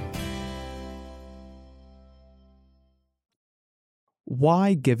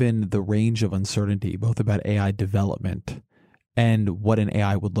 Why, given the range of uncertainty, both about AI development and what an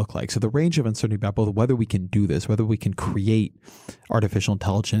AI would look like, so the range of uncertainty about both whether we can do this, whether we can create artificial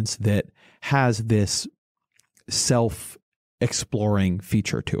intelligence that has this self-exploring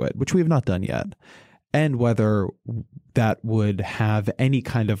feature to it, which we have not done yet, and whether that would have any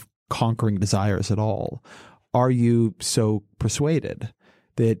kind of conquering desires at all, are you so persuaded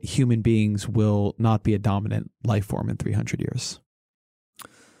that human beings will not be a dominant life form in 300 years?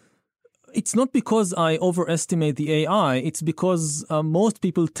 It's not because I overestimate the AI, it's because most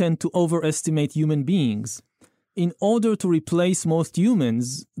people tend to overestimate human beings. In order to replace most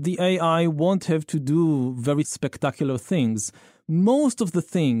humans, the AI won't have to do very spectacular things. Most of the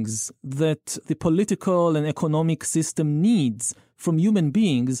things that the political and economic system needs from human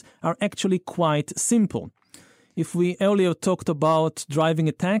beings are actually quite simple. If we earlier talked about driving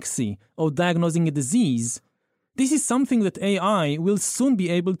a taxi or diagnosing a disease, this is something that AI will soon be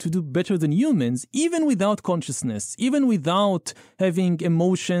able to do better than humans, even without consciousness, even without having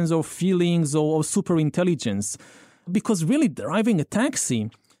emotions or feelings or super intelligence. Because really driving a taxi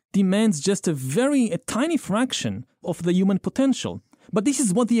demands just a tiny fraction of the human potential. But this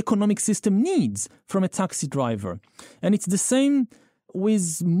is what the economic system needs from a taxi driver. And it's the same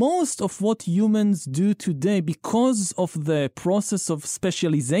with most of what humans do today, because of the process of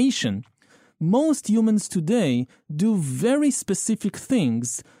specialization, most humans today do very specific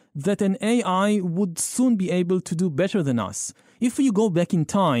things that an AI would soon be able to do better than us. If you go back in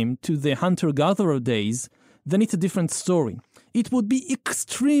time to the hunter-gatherer days, then it's a different story. It would be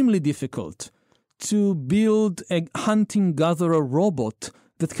extremely difficult to build a hunting-gatherer robot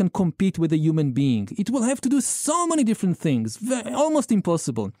that can compete with a human being. It will have to do so many different things, almost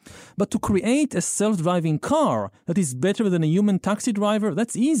impossible. But to create a self-driving car that is better than a human taxi driver,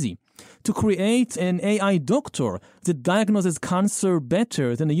 that's easy. To create an AI doctor that diagnoses cancer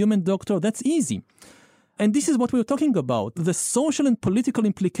better than a human doctor, that's easy. And this is what we're talking about. The social and political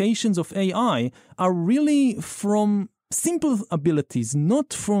implications of AI are really from simple abilities,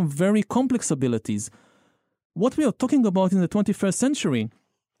 not from very complex abilities. What we are talking about in the 21st century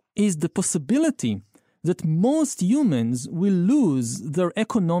is the possibility that most humans will lose their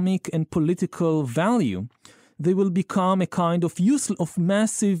economic and political value. They will become a kind of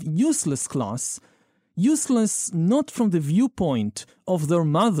massive useless class, useless not from the viewpoint of their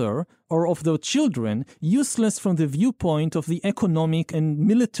mother or of their children, useless from the viewpoint of the economic and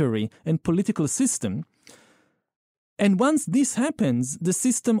military and political system. And once this happens, the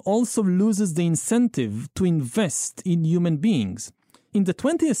system also loses the incentive to invest in human beings. In the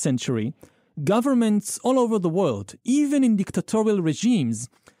 20th century, governments all over the world, even in dictatorial regimes,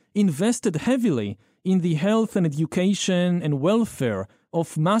 invested heavily in the health and education and welfare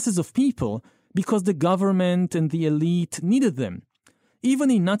of masses of people because the government and the elite needed them. Even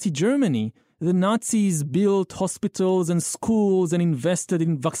in Nazi Germany, the Nazis built hospitals and schools and invested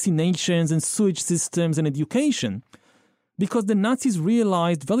in vaccinations and sewage systems and education, because the Nazis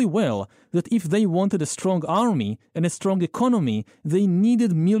realized very well that if they wanted a strong army and a strong economy, they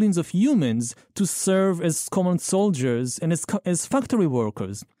needed millions of humans to serve as common soldiers and as factory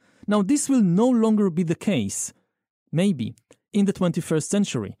workers. Now, this will no longer be the case, maybe, in the 21st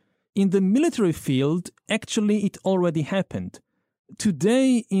century. In the military field, actually, it already happened.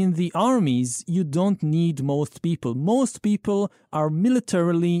 Today, in the armies, you don't need most people. Most people are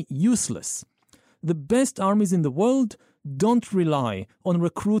militarily useless. The best armies in the world don't rely on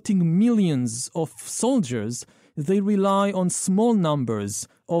recruiting millions of soldiers. They rely on small numbers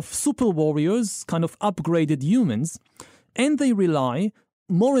of super warriors, kind of upgraded humans, and they rely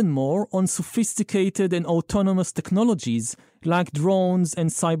more and more on sophisticated and autonomous technologies like drones and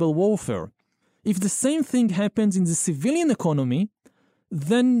cyber warfare. If the same thing happens in the civilian economy,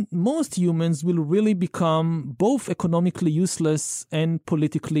 then most humans will really become both economically useless and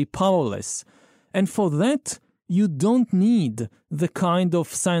politically powerless. And for that, you don't need the kind of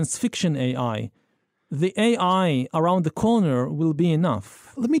science fiction AI. The AI around the corner will be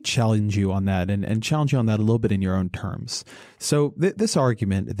enough. Let me challenge you on that and challenge you on that a little bit in your own terms. So this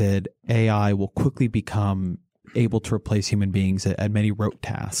argument that AI will quickly become able to replace human beings at many rote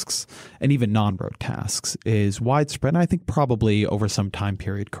tasks and even non-rote tasks is widespread, and I think probably over some time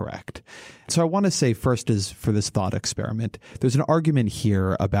period correct. So I want to say first is for this thought experiment, there's an argument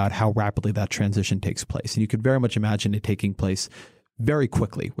here about how rapidly that transition takes place. And you could very much imagine it taking place very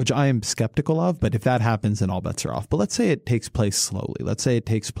quickly, which I am skeptical of, but if that happens, then all bets are off. But let's say it takes place slowly. Let's say it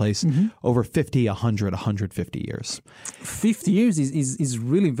takes place over 50, 100, 150 years. 50 years is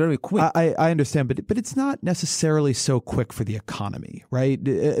really very quick. I understand, but it's not necessarily so quick for the economy, right?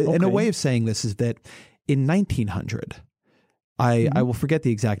 Okay. And a way of saying this is that in 1900, I will forget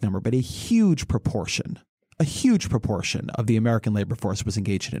the exact number, but a huge proportion of the American labor force was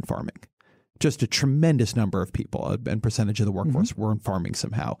engaged in farming. Just a tremendous number of people and percentage of the workforce were in farming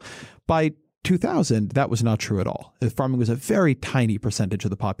somehow. By 2000, that was not true at all. Farming was a very tiny percentage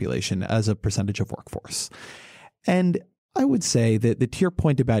of the population as a percentage of workforce. And I would say that to your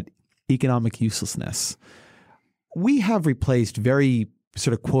point about economic uselessness, we have replaced very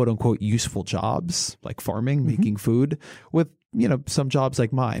sort of quote unquote useful jobs like farming, making food with some jobs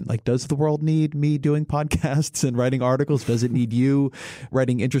like mine. Like, does the world need me doing podcasts and writing articles? Does it need you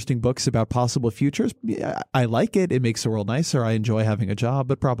writing interesting books about possible futures? Yeah, I like it. It makes the world nicer. I enjoy having a job,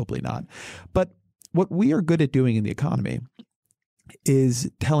 but probably not. But what we are good at doing in the economy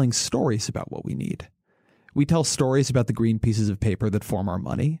is telling stories about what we need. We tell stories about the green pieces of paper that form our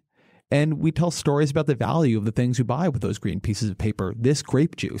money. And we tell stories about the value of the things we buy with those green pieces of paper. This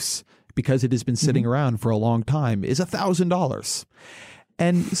grape juice, because it has been sitting around for a long time, is $1,000.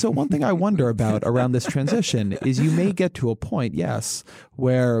 And so one thing I wonder about around this transition is you may get to a point, yes,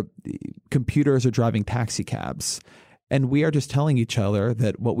 where computers are driving taxi cabs. And we are just telling each other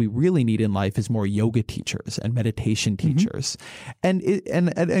that what we really need in life is more yoga teachers and meditation teachers. And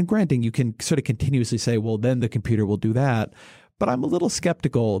granting, you can sort of continuously say, well, then the computer will do that. But I'm a little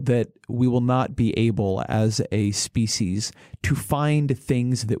skeptical that we will not be able as a species to find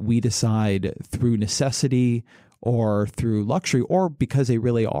things that we decide through necessity or through luxury, or because they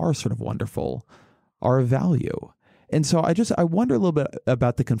really are sort of wonderful, are of value. And so I wonder a little bit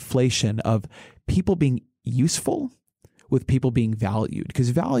about the conflation of people being useful with people being valued,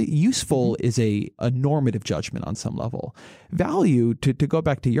 because useful is a normative judgment on some level. Value, to go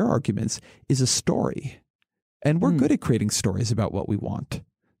back to your arguments, is a story. And we're good at creating stories about what we want.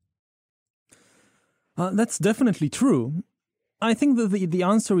 That's definitely true. I think that the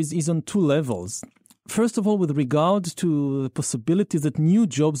answer is on two levels. First of all, with regard to the possibility that new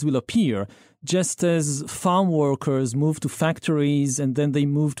jobs will appear, just as farm workers move to factories and then they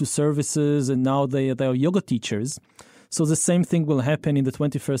move to services and now they are yoga teachers. So the same thing will happen in the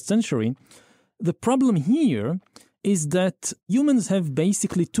 21st century. The problem here is that humans have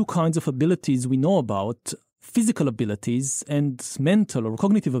basically two kinds of abilities we know about: physical abilities and mental or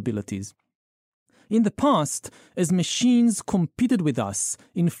cognitive abilities. In the past, as machines competed with us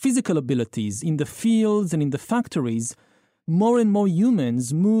in physical abilities in the fields and in the factories, more and more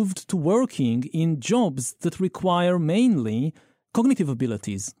humans moved to working in jobs that require mainly cognitive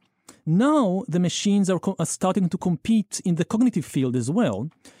abilities. Now, the machines are starting to compete in the cognitive field as well,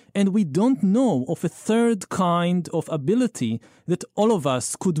 and we don't know of a third kind of ability that all of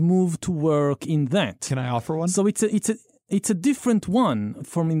us could move to work in that. Can I offer one? So it's a different one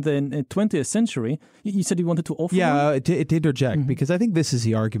from in the 20th century. You said you wanted to offer one? Yeah, to interject, because I think this is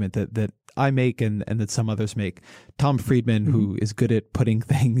the argument that I make and that some others make. Tom Friedman, who is good at putting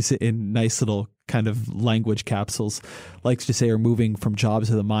things in nice little kind of language capsules, likes to say are moving from jobs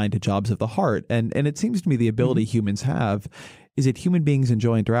of the mind to jobs of the heart. And it seems to me the ability humans have is that human beings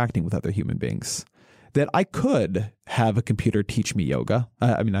enjoy interacting with other human beings. That I could have a computer teach me yoga.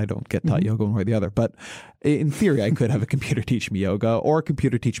 I mean, I don't get taught yoga one way or the other, but in theory, I could have a computer teach me yoga or a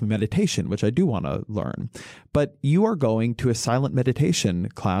computer teach me meditation, which I do want to learn. But you are going to a silent meditation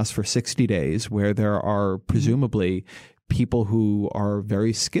class for 60 days where there are presumably people who are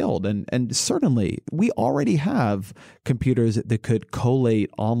very skilled. And certainly we already have computers that could collate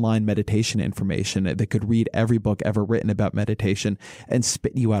online meditation information, that could read every book ever written about meditation and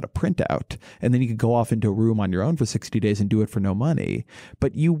spit you out a printout. And then you could go off into a room on your own for 60 days and do it for no money.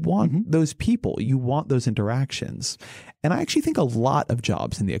 But you want those people, you want those interactions. And I actually think a lot of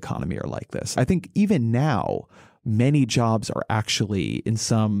jobs in the economy are like this. I think even now, many jobs are actually in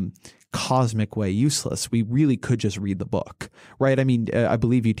some cosmic way useless. We really could just read the book, right? I mean, I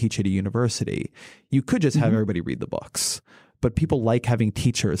believe you teach at a university. You could just have everybody read the books. But people like having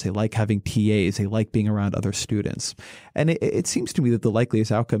teachers. They like having TAs. They like being around other students. And it seems to me that the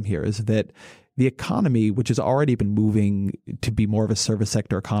likeliest outcome here is that the economy, which has already been moving to be more of a service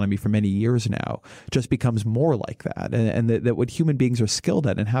sector economy for many years now, just becomes more like that. And that what human beings are skilled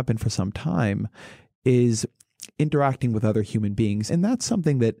at and have been for some time is interacting with other human beings. And that's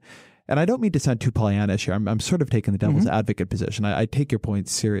something that, and I don't mean to sound too Pollyannish here. I'm sort of taking the devil's advocate position. I take your point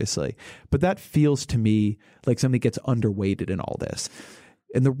seriously. But that feels to me like something gets underweighted in all this.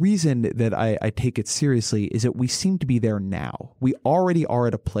 And the reason that I take it seriously is that we seem to be there now. We already are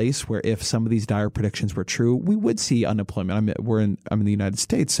at a place where if some of these dire predictions were true, we would see unemployment. I'm in the United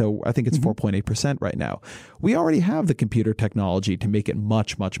States, so I think it's 4.8% right now. We already have the computer technology to make it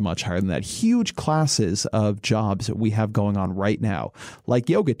much, much, much higher than that. Huge classes of jobs that we have going on right now, like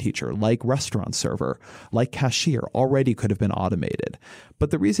yoga teacher, like restaurant server, like cashier, already could have been automated.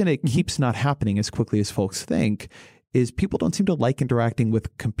 But the reason it keeps not happening as quickly as folks think is people don't seem to like interacting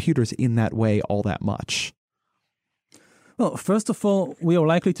with computers in that way all that much. Well, first of all, we are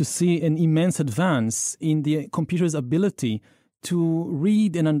likely to see an immense advance in the computer's ability to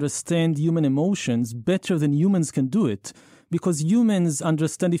read and understand human emotions better than humans can do it. Because humans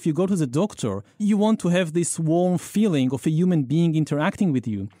understand if you go to the doctor, you want to have this warm feeling of a human being interacting with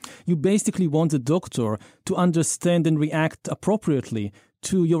you. You basically want the doctor to understand and react appropriately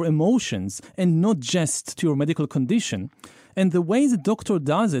to your emotions and not just to your medical condition. And the way the doctor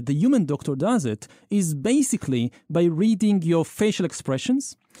does it, the human doctor does it, is basically by reading your facial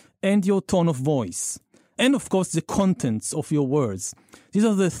expressions and your tone of voice. And of course, the contents of your words. These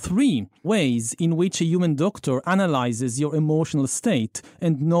are the three ways in which a human doctor analyzes your emotional state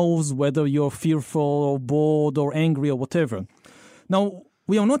and knows whether you're fearful or bored or angry or whatever. Now,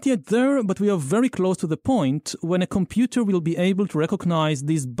 we are not yet there, but we are very close to the point when a computer will be able to recognize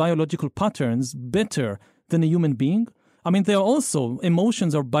these biological patterns better than a human being. I mean,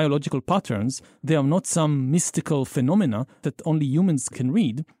 emotions are biological patterns. They are not some mystical phenomena that only humans can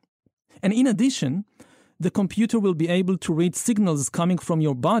read. And in addition, the computer will be able to read signals coming from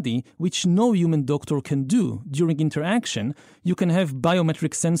your body, which no human doctor can do. During interaction, you can have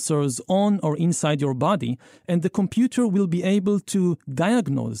biometric sensors on or inside your body, and the computer will be able to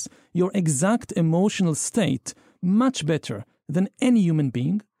diagnose your exact emotional state much better than any human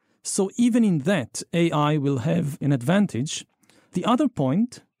being. So even in that, AI will have an advantage. The other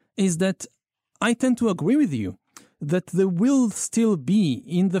point is that I tend to agree with you that there will still be,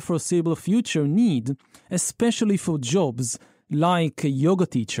 in the foreseeable future, need, especially for jobs like a yoga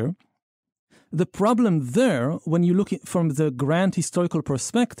teacher. The problem there, when you look from the grand historical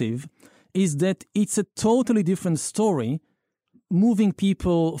perspective, is that it's a totally different story moving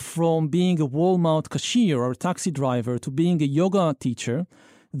people from being a Walmart cashier or a taxi driver to being a yoga teacher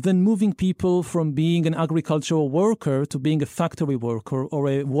than moving people from being an agricultural worker to being a factory worker or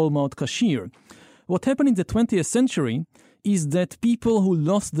a Walmart cashier. What happened in the 20th century is that people who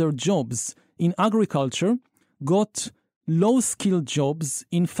lost their jobs in agriculture got low-skilled jobs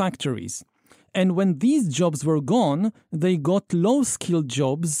in factories. And when these jobs were gone, they got low-skilled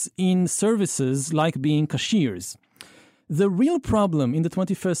jobs in services like being cashiers. The real problem in the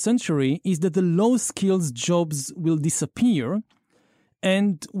 21st century is that the low-skilled jobs will disappear,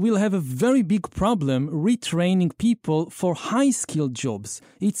 and we'll have a very big problem retraining people for high-skilled jobs.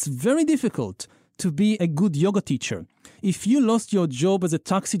 It's very difficult to be a good yoga teacher. If you lost your job as a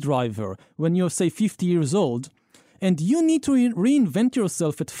taxi driver when you're, say, 50 years old, and you need to reinvent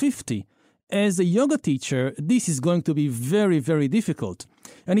yourself at 50, as a yoga teacher, this is going to be very, very difficult.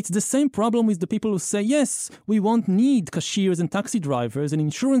 And it's the same problem with the people who say, yes, we won't need cashiers and taxi drivers and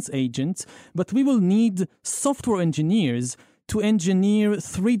insurance agents, but we will need software engineers to engineer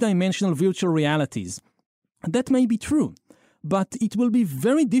three-dimensional virtual realities. That may be true, but it will be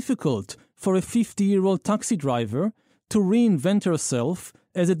very difficult for a 50-year-old taxi driver to reinvent herself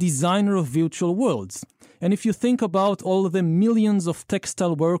as a designer of virtual worlds. And if you think about all the millions of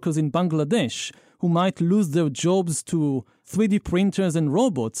textile workers in Bangladesh who might lose their jobs to 3D printers and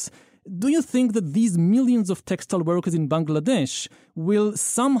robots, do you think that these millions of textile workers in Bangladesh will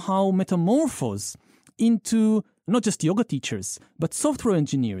somehow metamorphose into not just yoga teachers, but software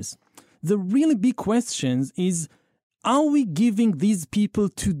engineers? The really big question is, are we giving these people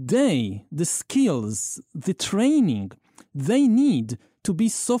today the skills, the training they need to be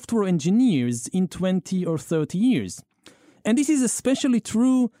software engineers in 20 or 30 years? And this is especially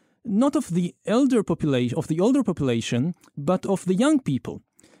true not of the older population, but of the young people.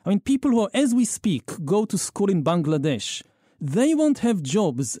 I mean, people who, as we speak, go to school in Bangladesh, they won't have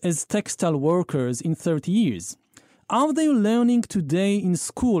jobs as textile workers in 30 years. Are they learning today in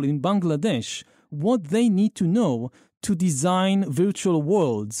school in Bangladesh what they need to know to design virtual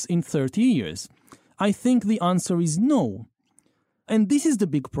worlds in 30 years? I think the answer is no. And this is the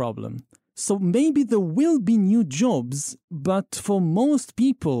big problem. So maybe there will be new jobs, but for most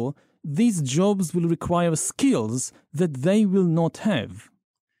people, these jobs will require skills that they will not have.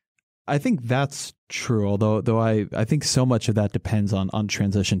 I think that's true, although I think so much of that depends on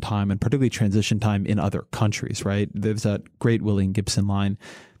transition time, and particularly transition time in other countries, right? There's that great William Gibson line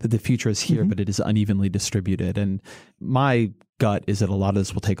that the future is here, but it is unevenly distributed. And my gut is that a lot of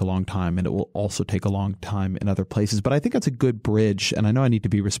this will take a long time, and it will also take a long time in other places. But I think that's a good bridge, and I know I need to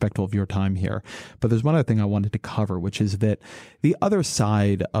be respectful of your time here, but there's one other thing I wanted to cover, which is that the other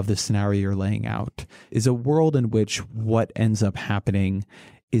side of the scenario you're laying out is a world in which what ends up happening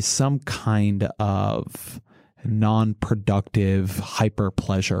is some kind of non-productive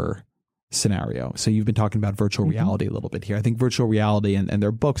hyper-pleasure scenario. So you've been talking about virtual reality a little bit here. I think virtual reality and there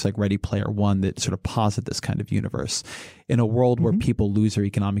are books like Ready Player One that sort of posit this kind of universe. In a world where people lose their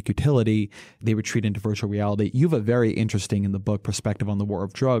economic utility, they retreat into virtual reality. You have a very interesting in the book perspective on the war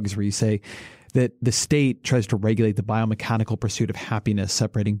of drugs, where you say that the state tries to regulate the biomechanical pursuit of happiness,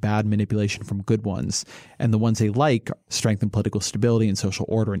 separating bad manipulation from good ones. And the ones they like strengthen political stability and social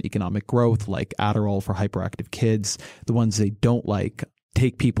order and economic growth, like Adderall for hyperactive kids. The ones they don't like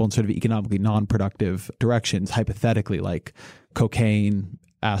take people in sort of economically non-productive directions, hypothetically, like cocaine,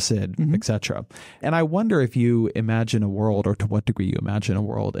 acid, etc. And I wonder if you imagine a world, or to what degree you imagine a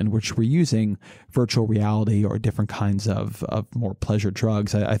world, in which we're using virtual reality or different kinds of more pleasure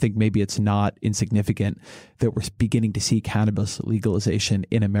drugs. I think maybe it's not insignificant that we're beginning to see cannabis legalization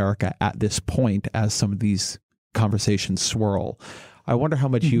in America at this point as some of these conversations swirl. I wonder how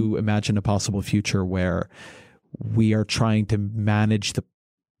much you imagine a possible future where we are trying to manage the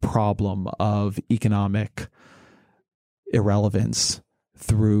problem of economic irrelevance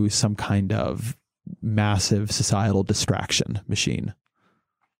through some kind of massive societal distraction machine.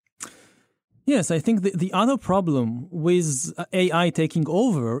 Yes, I think the other problem with AI taking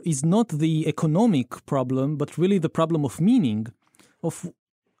over is not the economic problem, but really the problem of meaning. Of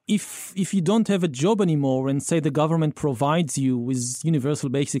if you don't have a job anymore and say the government provides you with universal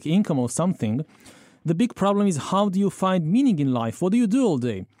basic income or something, the big problem is how do you find meaning in life? What do you do all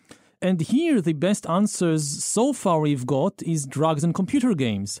day? And here the best answers so far we've got is drugs and computer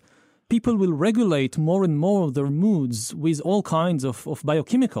games. People will regulate more and more of their moods with all kinds of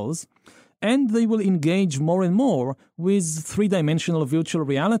biochemicals, and they will engage more and more with three-dimensional virtual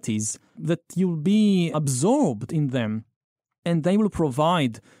realities that you'll be absorbed in them. And they will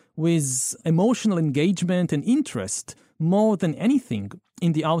provide with emotional engagement and interest more than anything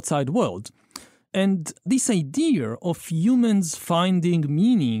in the outside world. And this idea of humans finding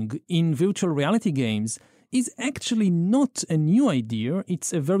meaning in virtual reality games is actually not a new idea.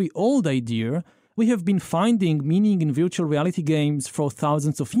 It's a very old idea. We have been finding meaning in virtual reality games for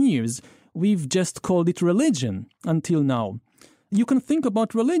thousands of years. We've just called it religion until now. You can think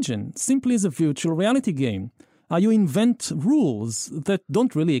about religion simply as a virtual reality game. You invent rules that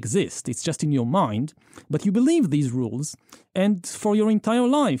don't really exist. It's just in your mind, but you believe these rules, and for your entire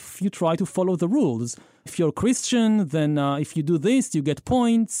life, you try to follow the rules. If you're Christian, then if you do this, you get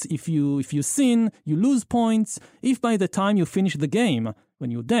points. If you sin, you lose points. If by the time you finish the game,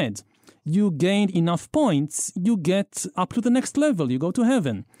 when you're dead, you gain enough points, you get up to the next level, you go to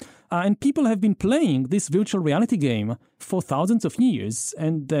heaven. And people have been playing this virtual reality game for thousands of years,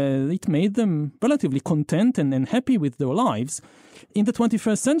 and it made them relatively content and happy with their lives. In the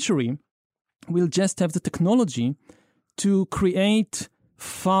 21st century, we'll just have the technology to create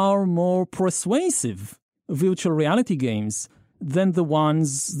far more persuasive virtual reality games than the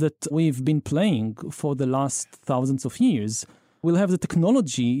ones that we've been playing for the last thousands of years. We'll have the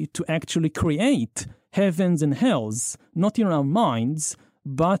technology to actually create heavens and hells, not in our minds,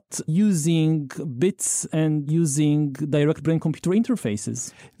 but using bits and using direct brain-computer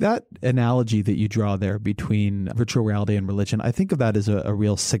interfaces. That analogy that you draw there between virtual reality and religion, I think of that as a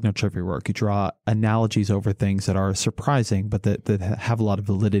real signature of your work. You draw analogies over things that are surprising, but that have a lot of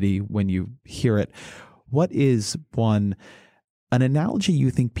validity when you hear it. What is an analogy you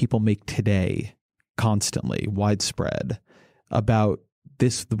think people make today, constantly, widespread, about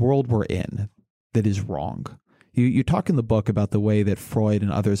the world we're in that is wrong? You talk in the book about the way that Freud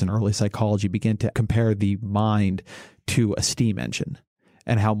and others in early psychology began to compare the mind to a steam engine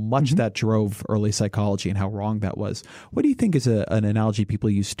and how much that drove early psychology and how wrong that was. What do you think is an analogy people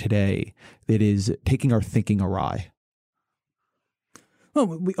use today that is taking our thinking awry? Well,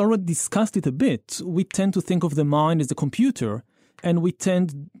 we already discussed it a bit. We tend to think of the mind as a computer, and we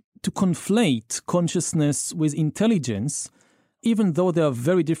tend to conflate consciousness with intelligence, even though they are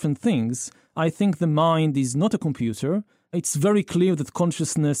very different things. I think the mind is not a computer. It's very clear that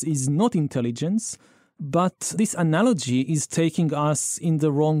consciousness is not intelligence, but this analogy is taking us in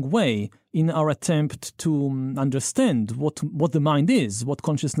the wrong way in our attempt to understand what the mind is, what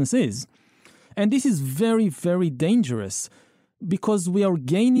consciousness is. And this is very, very dangerous because we are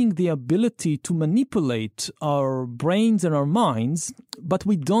gaining the ability to manipulate our brains and our minds, but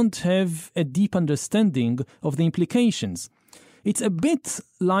we don't have a deep understanding of the implications. It's a bit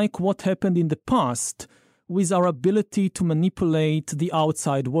like what happened in the past with our ability to manipulate the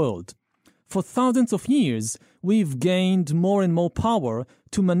outside world. For thousands of years, we've gained more and more power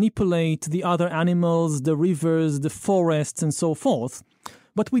to manipulate the other animals, the rivers, the forests, and so forth.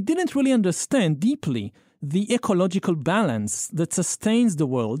 But we didn't really understand deeply the ecological balance that sustains the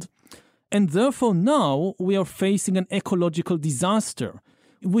world, and therefore now we are facing an ecological disaster.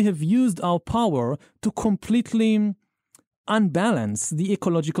 We have used our power to completely unbalance the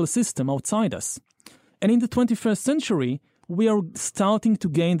ecological system outside us. And in the 21st century, we are starting to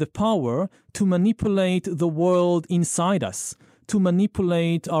gain the power to manipulate the world inside us, to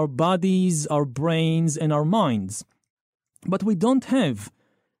manipulate our bodies, our brains, and our minds. But we don't have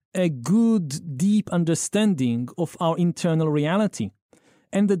a good, deep understanding of our internal reality.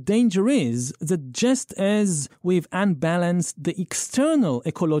 And the danger is that just as we've unbalanced the external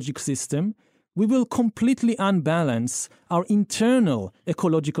ecological system, we will completely unbalance our internal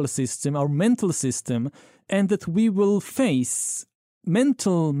ecological system, our mental system, and that we will face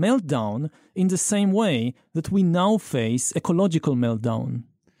mental meltdown in the same way that we now face ecological meltdown.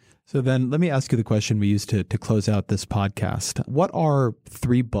 So then let me ask you the question we used to close out this podcast. What are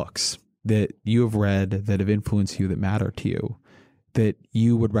 3 books that you have read that have influenced you, that matter to you, that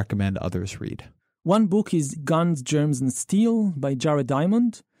you would recommend others read? One book is Guns, Germs, and Steel by Jared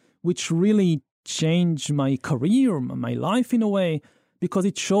Diamond, which really changed my career, my life in a way. because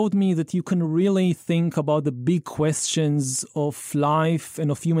it showed me that you can really think about the big questions of life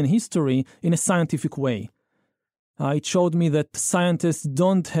and of human history in a scientific way. It showed me that scientists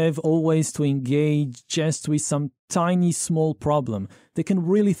don't have always to engage just with some tiny, small problem. They can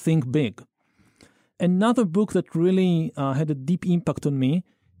really think big. Another book that really had a deep impact on me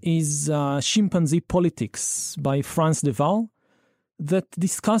is Chimpanzee Politics by Frans de Waal, that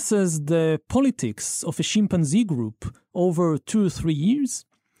discusses the politics of a chimpanzee group over 2 or 3 years.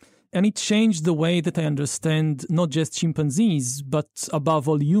 And it changed the way that I understand not just chimpanzees, but above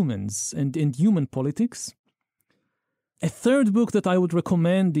all humans and human politics. A third book that I would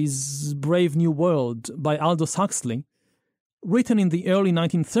recommend is Brave New World by Aldous Huxley, written in the early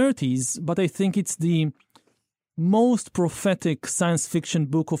 1930s, but I think it's the most prophetic science fiction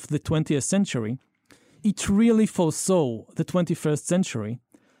book of the 20th century. It really foresaw the 21st century.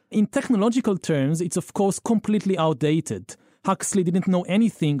 In technological terms, it's of course completely outdated. Huxley didn't know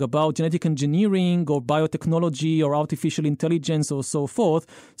anything about genetic engineering or biotechnology or artificial intelligence or so forth,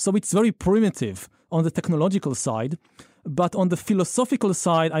 so it's very primitive on the technological side. But on the philosophical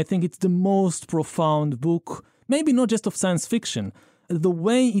side, I think it's the most profound book, maybe not just of science fiction. The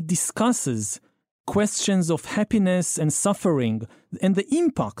way it discusses questions of happiness and suffering and the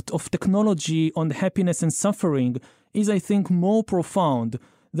impact of technology on happiness and suffering is, I think, more profound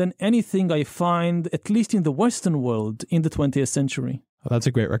than anything I find, at least in the Western world, in the 20th century. Well, that's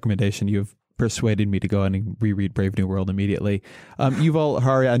a great recommendation. You've persuaded me to go in and reread Brave New World immediately. Yuval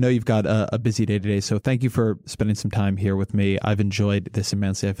Harari, I know you've got a busy day today, so thank you for spending some time here with me. I've enjoyed this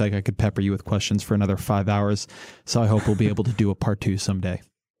immensely. I feel like I could pepper you with questions for another 5 hours, so I hope we'll be able to do a part 2 someday.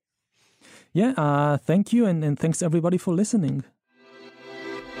 Yeah, thank you, and thanks everybody for listening.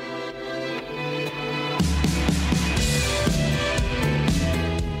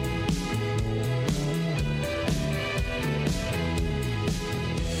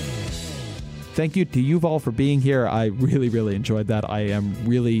 Thank you to Yuval for being here. I really, really enjoyed that. I'm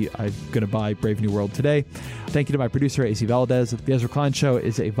going to buy Brave New World today. Thank you to my producer, AC Valdez. The Ezra Klein Show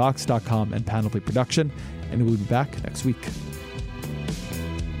is a Vox.com and Panoply production, and we'll be back next week.